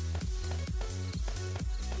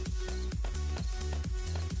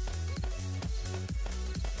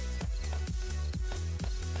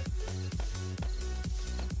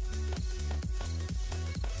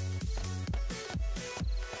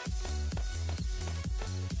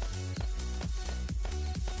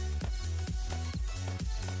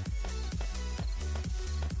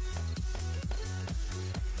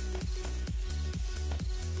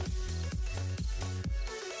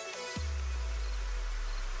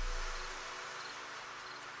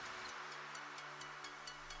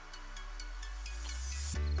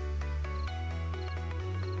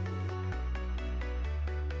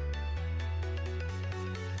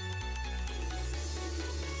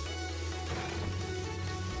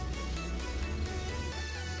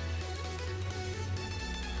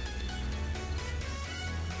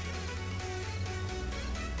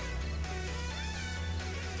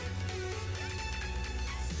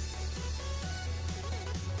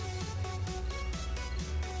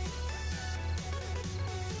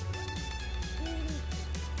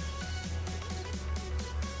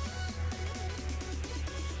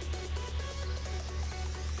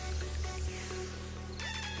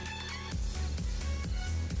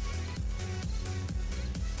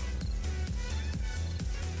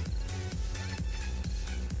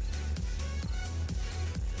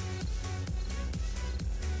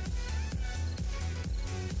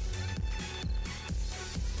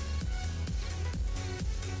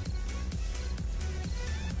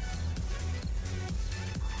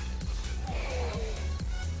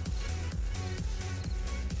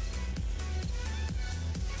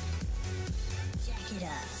 Jack it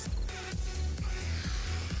up.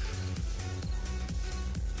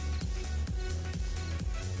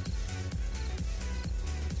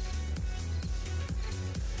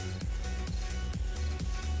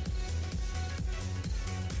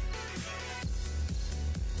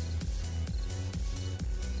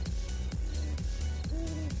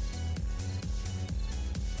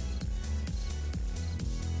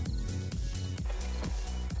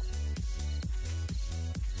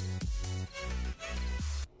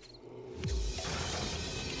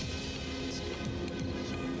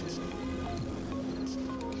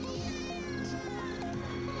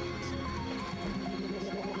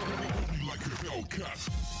 Like a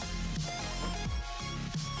Hellcat.